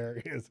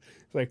hilarious.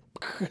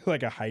 It's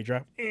like a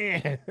hydra.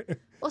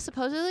 Well,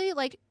 supposedly,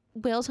 like,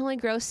 whales only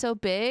grow so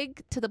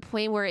big to the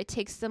point where it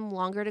takes them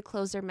longer to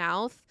close their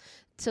mouth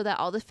so that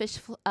all the fish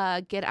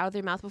get out of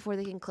their mouth before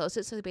they can close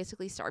it. So they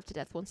basically starve to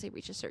death once they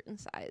reach a certain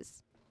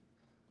size.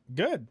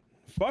 Good.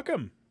 Fuck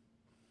them.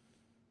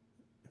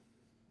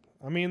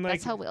 I mean, like...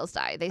 That's how whales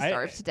die. They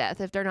starve to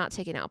death if they're not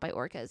taken out by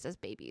orcas as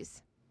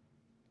babies.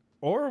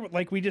 Or,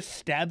 like, we just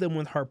stab them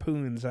with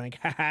harpoons. Like,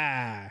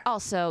 ha-ha.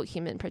 Also,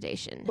 human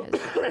predation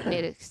has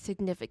made a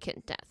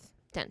significant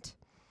dent.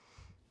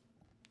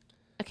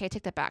 Okay,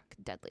 take that back.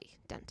 Deadly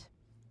dent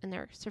in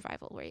their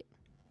survival rate.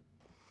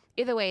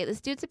 Either way,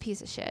 this dude's a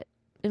piece of shit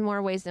in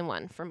more ways than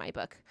one for my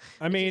book.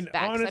 I mean,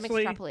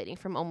 honestly, I'm extrapolating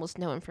from almost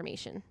no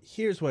information.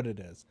 Here's what it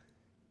is.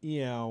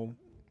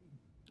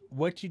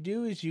 What you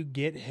do is you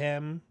get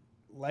him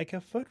like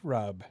a foot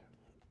rub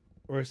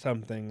or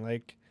something,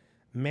 like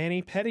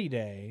mani-pedi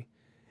day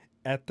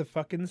at the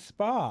fucking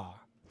spa.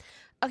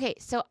 Okay,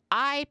 so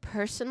I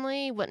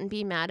personally wouldn't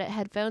be mad at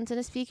headphones and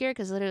a speaker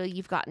because literally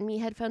you've gotten me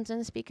headphones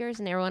and speakers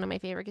and they're one of my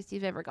favorite gifts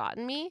you've ever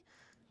gotten me.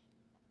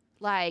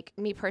 Like,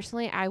 me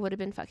personally, I would have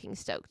been fucking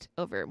stoked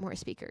over more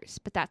speakers,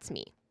 but that's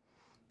me.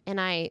 And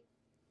I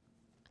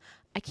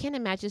can't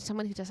imagine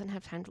someone who doesn't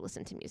have time to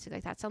listen to music.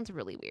 Like, that sounds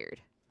really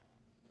weird.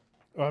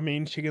 I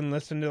mean, she can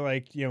listen to,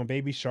 like,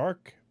 Baby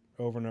Shark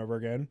over and over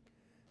again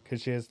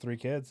because she has 3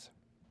 kids.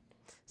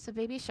 So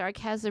Baby Shark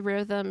has the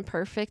rhythm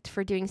perfect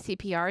for doing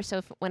CPR.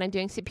 So when I'm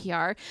doing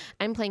CPR,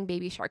 I'm playing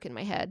Baby Shark in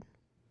my head.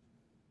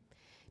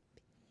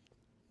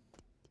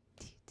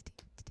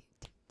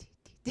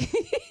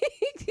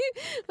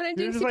 When I'm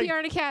doing CPR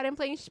on a cat, I'm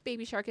playing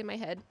Baby Shark in my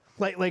head.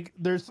 Like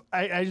there's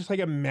I just like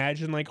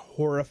imagine like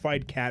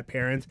horrified cat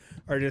parents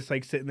are just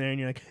like sitting there and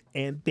you're like,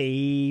 and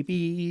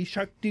Baby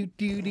Shark do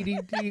do do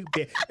do do,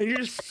 and you're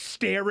just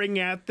staring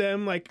at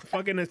them like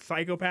fucking a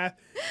psychopath.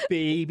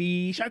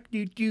 Baby Shark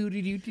do do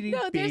do do do.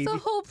 No, there's a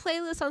whole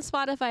playlist on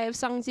Spotify of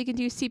songs you can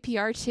do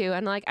CPR to,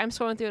 and like I'm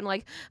scrolling through and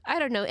like I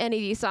don't know any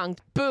of these songs.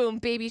 Boom,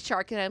 Baby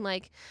Shark, and I'm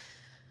like,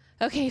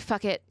 okay,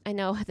 fuck it. I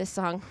know this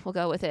song. We'll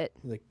go with it.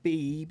 Like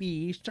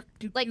Baby Shark.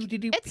 Like,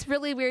 it's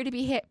really weird to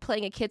be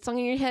playing a kid song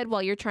in your head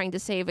while you're trying to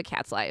save a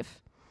cat's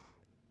life.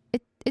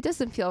 It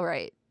doesn't feel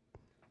right.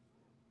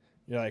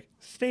 You're like,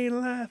 staying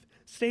alive,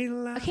 staying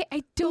alive. Okay,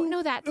 I don't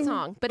know that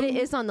song, but it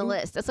is on the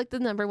list. That's like the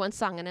 #1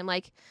 song, and I'm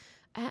like,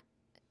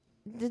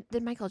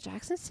 did Michael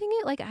Jackson sing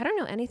it? Like, I don't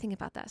know anything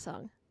about that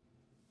song.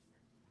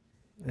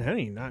 How do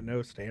you not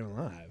know Staying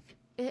Alive?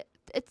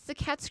 It's the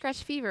Cat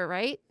Scratch Fever,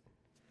 right?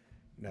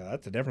 No,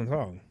 that's a different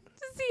song.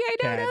 See, I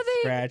don't know Cat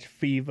scratch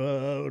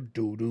fever,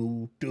 do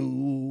do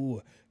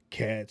do.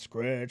 Cat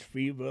scratch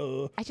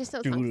fever. I just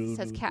know the song that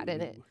says cat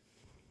in it.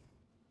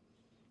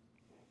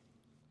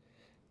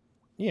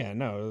 Yeah,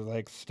 no, it was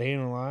like Staying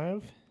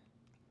Alive.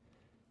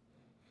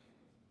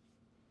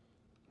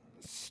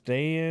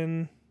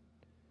 Staying.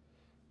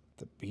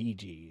 The Bee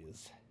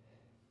Gees.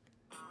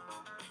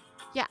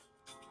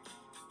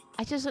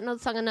 I just don't know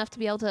the song enough to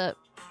be able to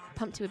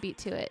pump to a beat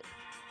to it.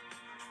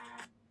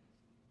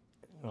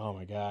 Oh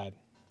my god.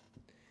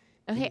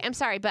 Okay, I'm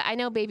sorry, but I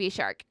know Baby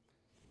Shark.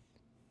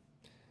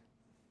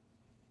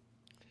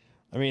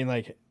 I mean,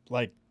 like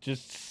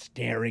just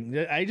staring.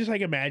 I just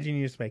like imagine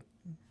you just like,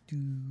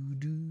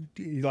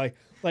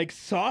 like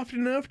soft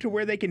enough to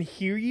where they can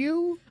hear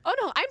you. Oh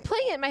no, I'm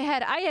playing it in my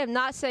head. I am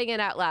not saying it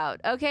out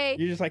loud. Okay.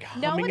 You're just like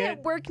humming no one it.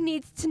 at work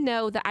needs to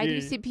know that I do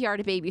CPR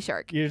to Baby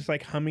Shark. You're just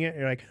like humming it.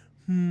 You're like,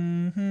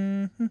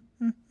 and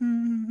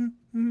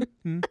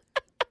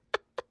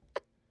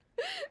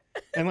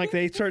like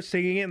they start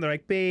singing it, and they're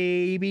like,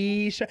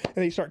 Baby Shark, and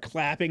they start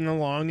clapping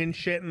along and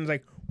shit, and it's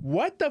like,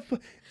 what the fuck?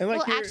 And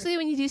like, well, actually,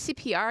 when you do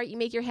CPR, you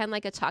make your hand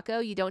like a taco.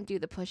 You don't do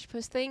the push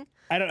thing.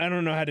 I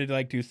don't know how to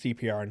like do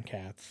CPR on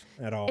cats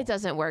at all. It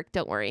doesn't work.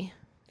 Don't worry.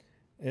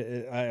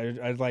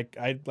 I'd like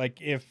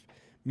if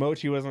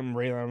Mochi wasn't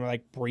breathing, I'm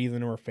like breathing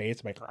in her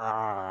face. I'm like,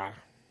 ah.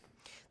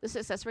 The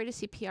success rate of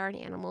CPR in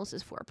animals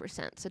is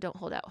 4%, so don't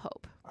hold out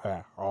hope.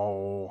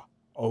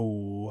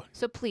 Oh.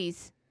 So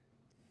please,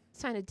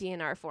 sign a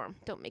DNR form.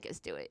 Don't make us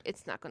do it.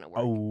 It's not going to work.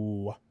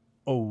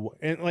 Oh.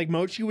 And like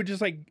Mochi would just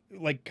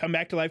like come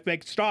back to life, be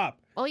like, stop.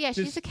 Oh yeah,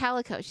 she's a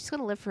calico. She's going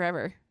to live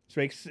forever.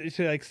 She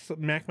like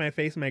smack my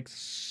face and like,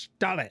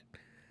 stop it.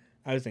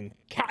 I was in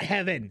cat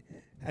heaven.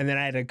 And then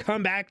I had to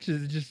come back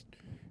to just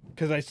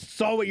because I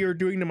saw what you were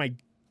doing to my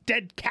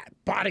dead cat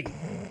body.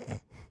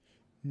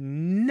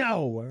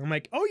 No. I'm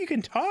like, oh, you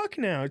can talk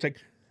now. It's like,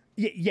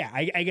 yeah,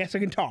 I guess I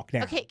can talk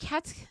now. Okay,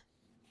 cats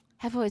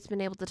have always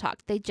been able to talk.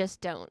 They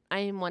just don't. I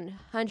am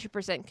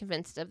 100%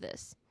 convinced of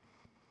this.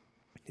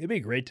 It'd be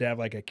great to have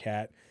like a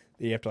cat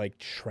that you have to like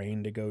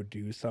train to go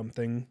do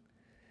something.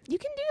 You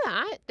can do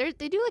that.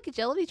 They do like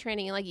agility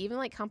training and like even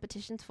like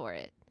competitions for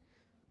it.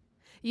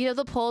 You know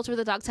the poles where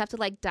the dogs have to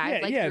like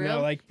dive through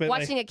them? But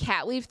watching a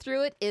cat weave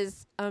through it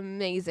is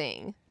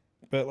amazing.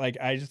 But like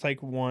I just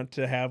like want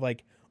to have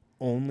like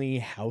only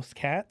house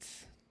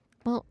cats.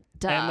 Well,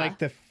 duh. And like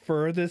the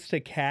furthest a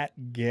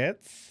cat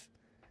gets,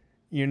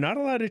 you're not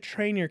allowed to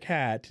train your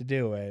cat to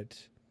do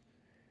it.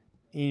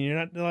 You're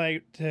not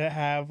like to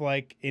have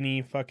like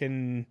any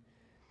fucking,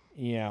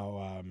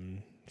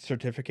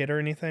 certificate or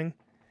anything.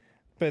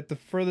 But the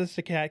furthest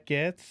a cat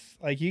gets,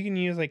 like you can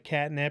use like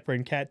catnip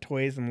and cat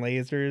toys and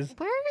lasers.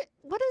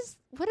 What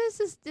is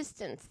this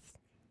distance?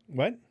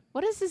 What?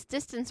 What is this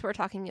distance we're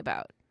talking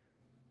about?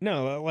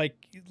 No,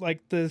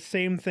 like the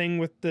same thing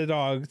with the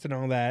dogs and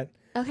all that.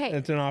 Okay.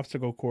 It's an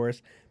obstacle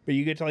course, but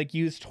you get to like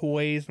use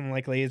toys and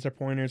like laser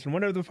pointers and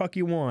whatever the fuck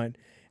you want.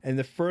 And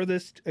the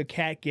furthest a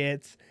cat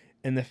gets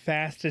and the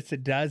fastest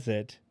it does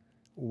it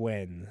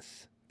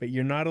wins. But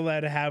you're not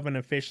allowed to have an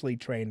officially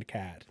trained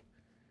cat.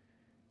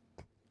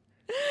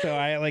 So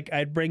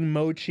I'd bring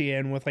Mochi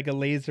in with like a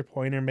laser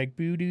pointer and make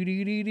boo doo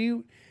doo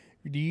doo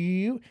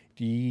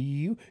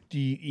doo.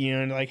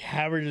 And like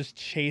have her just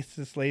chase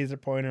this laser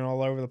pointer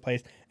all over the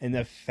place, and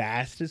the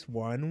fastest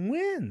one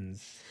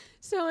wins.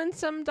 So in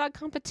some dog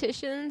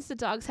competitions, the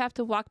dogs have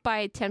to walk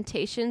by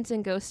Temptations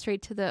and go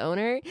straight to the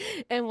owner.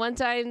 And one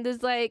time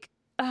there's like,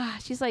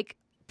 she's like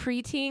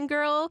preteen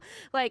girl,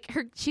 like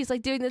she's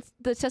like doing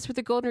the test with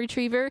the golden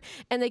retriever,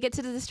 and they get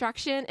to the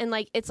distraction, and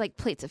like it's like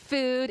plates of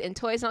food and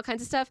toys and all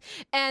kinds of stuff,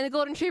 and the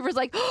golden retriever's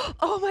like,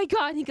 oh my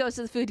god, and he goes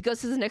to the food,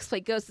 goes to the next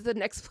plate, goes to the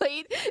next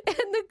plate, and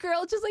the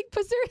girl just like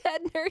puts her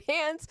head in her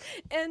hands,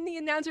 and the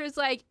announcer is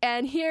like,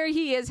 and here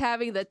he is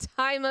having the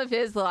time of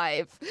his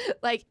life.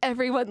 Like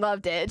everyone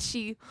loved it.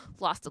 She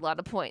lost a lot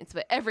of points,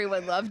 but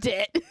everyone loved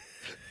it.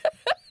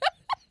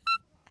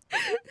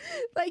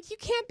 Like you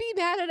can't be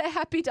mad at a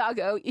happy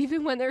doggo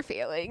even when they're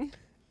failing.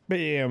 But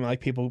yeah,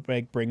 like people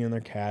like bring in their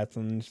cats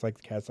and just like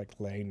the cat's like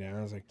laying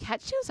down. It's like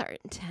cat shows are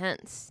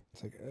intense.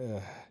 It's like,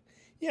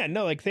 yeah,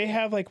 no, like they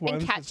have like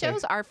ones. And cat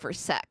shows are for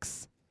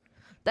sex.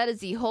 That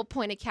is the whole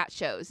point of cat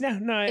shows. Is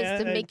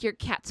to make your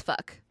cats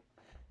fuck.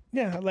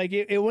 Yeah, like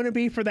it wouldn't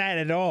be for that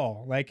at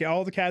all. Like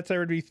all the cats there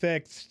would be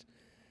fixed,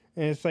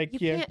 and it's like you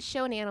can't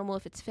show an animal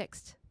if it's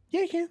fixed.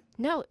 Yeah, you can.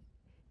 No.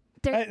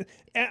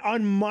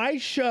 On my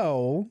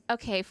show.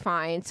 Okay,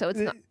 fine. So it's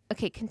not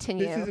okay.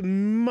 Continue. This is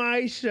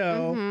my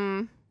show.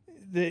 Mm-hmm.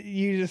 That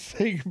you just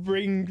like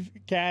bring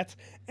cats,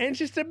 and it's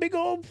just a big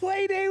old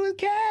play day with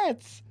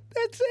cats.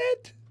 That's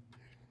it.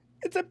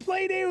 It's a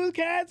play day with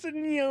cats,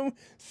 and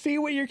see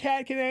what your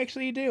cat can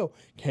actually do.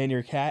 Can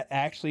your cat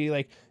actually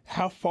like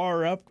how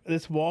far up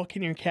this wall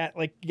can your cat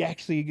like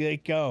actually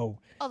like, go?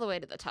 All the way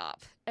to the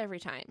top every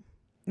time.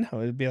 No,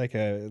 it'd be like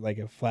a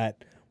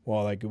flat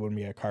wall, like it wouldn't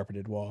be a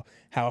carpeted wall.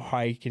 How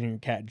high can your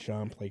cat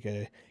jump? Like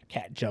a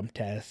cat jump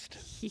test.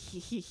 And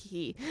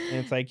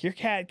it's like your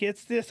cat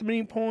gets this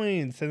many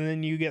points, and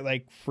then you get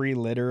like free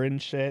litter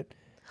and shit.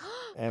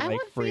 And I like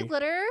want free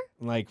litter.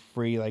 Like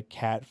free like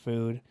cat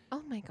food.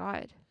 Oh my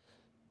god.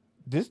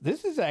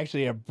 This is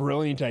actually a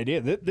brilliant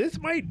idea. This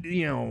might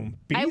be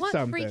I want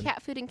something. free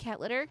cat food and cat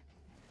litter.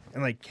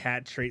 And like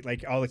cat treat,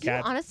 like all the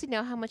cats. Do you honestly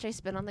know how much I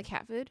spend on the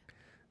cat food?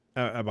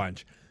 A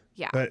bunch.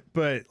 Yeah.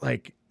 But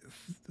like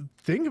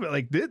think of it,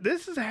 like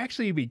this is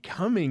actually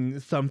becoming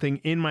something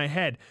in my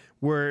head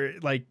where,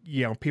 like,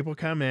 you know, people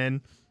come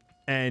in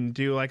and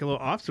do like a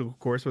little obstacle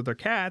course with their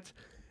cats,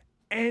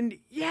 and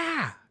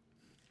yeah.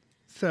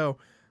 So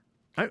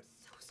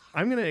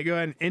I'm gonna go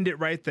ahead and end it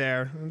right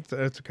there.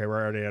 It's okay.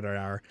 We're already at an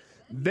hour.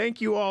 Thank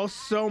you all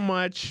so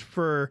much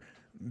for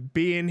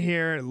being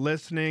here,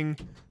 listening.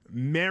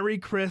 Merry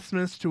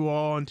Christmas to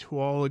all, and to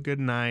all a good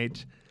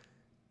night.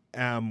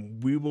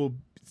 We will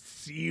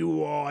see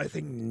you all, I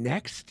think,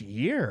 next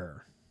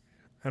year.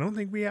 I don't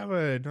think we have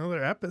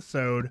another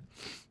episode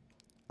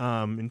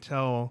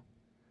until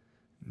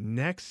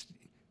next.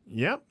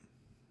 Yep,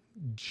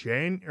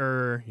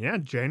 January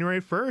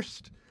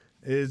 1st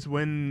is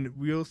when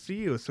we'll see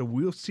you. So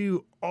we'll see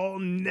you all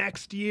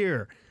next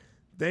year.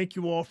 Thank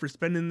you all for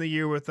spending the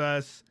year with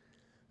us.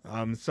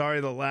 I'm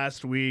sorry that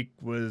last week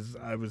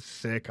I was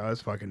sick. I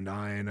was fucking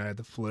dying. I had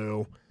the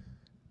flu.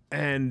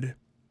 And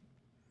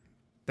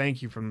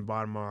thank you from the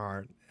bottom of my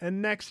heart.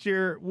 And next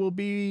year will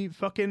be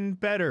fucking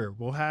better.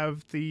 We'll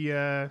have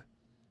the,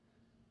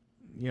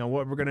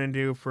 what we're going to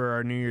do for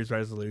our New Year's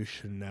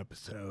resolution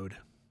episode.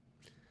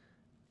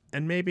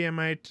 And maybe I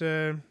might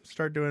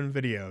start doing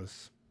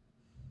videos.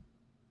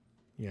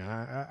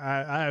 Yeah,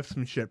 I have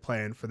some shit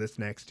planned for this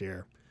next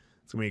year.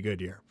 It's going to be a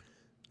good year.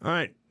 All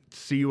right.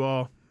 See you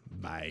all.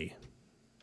 Bye.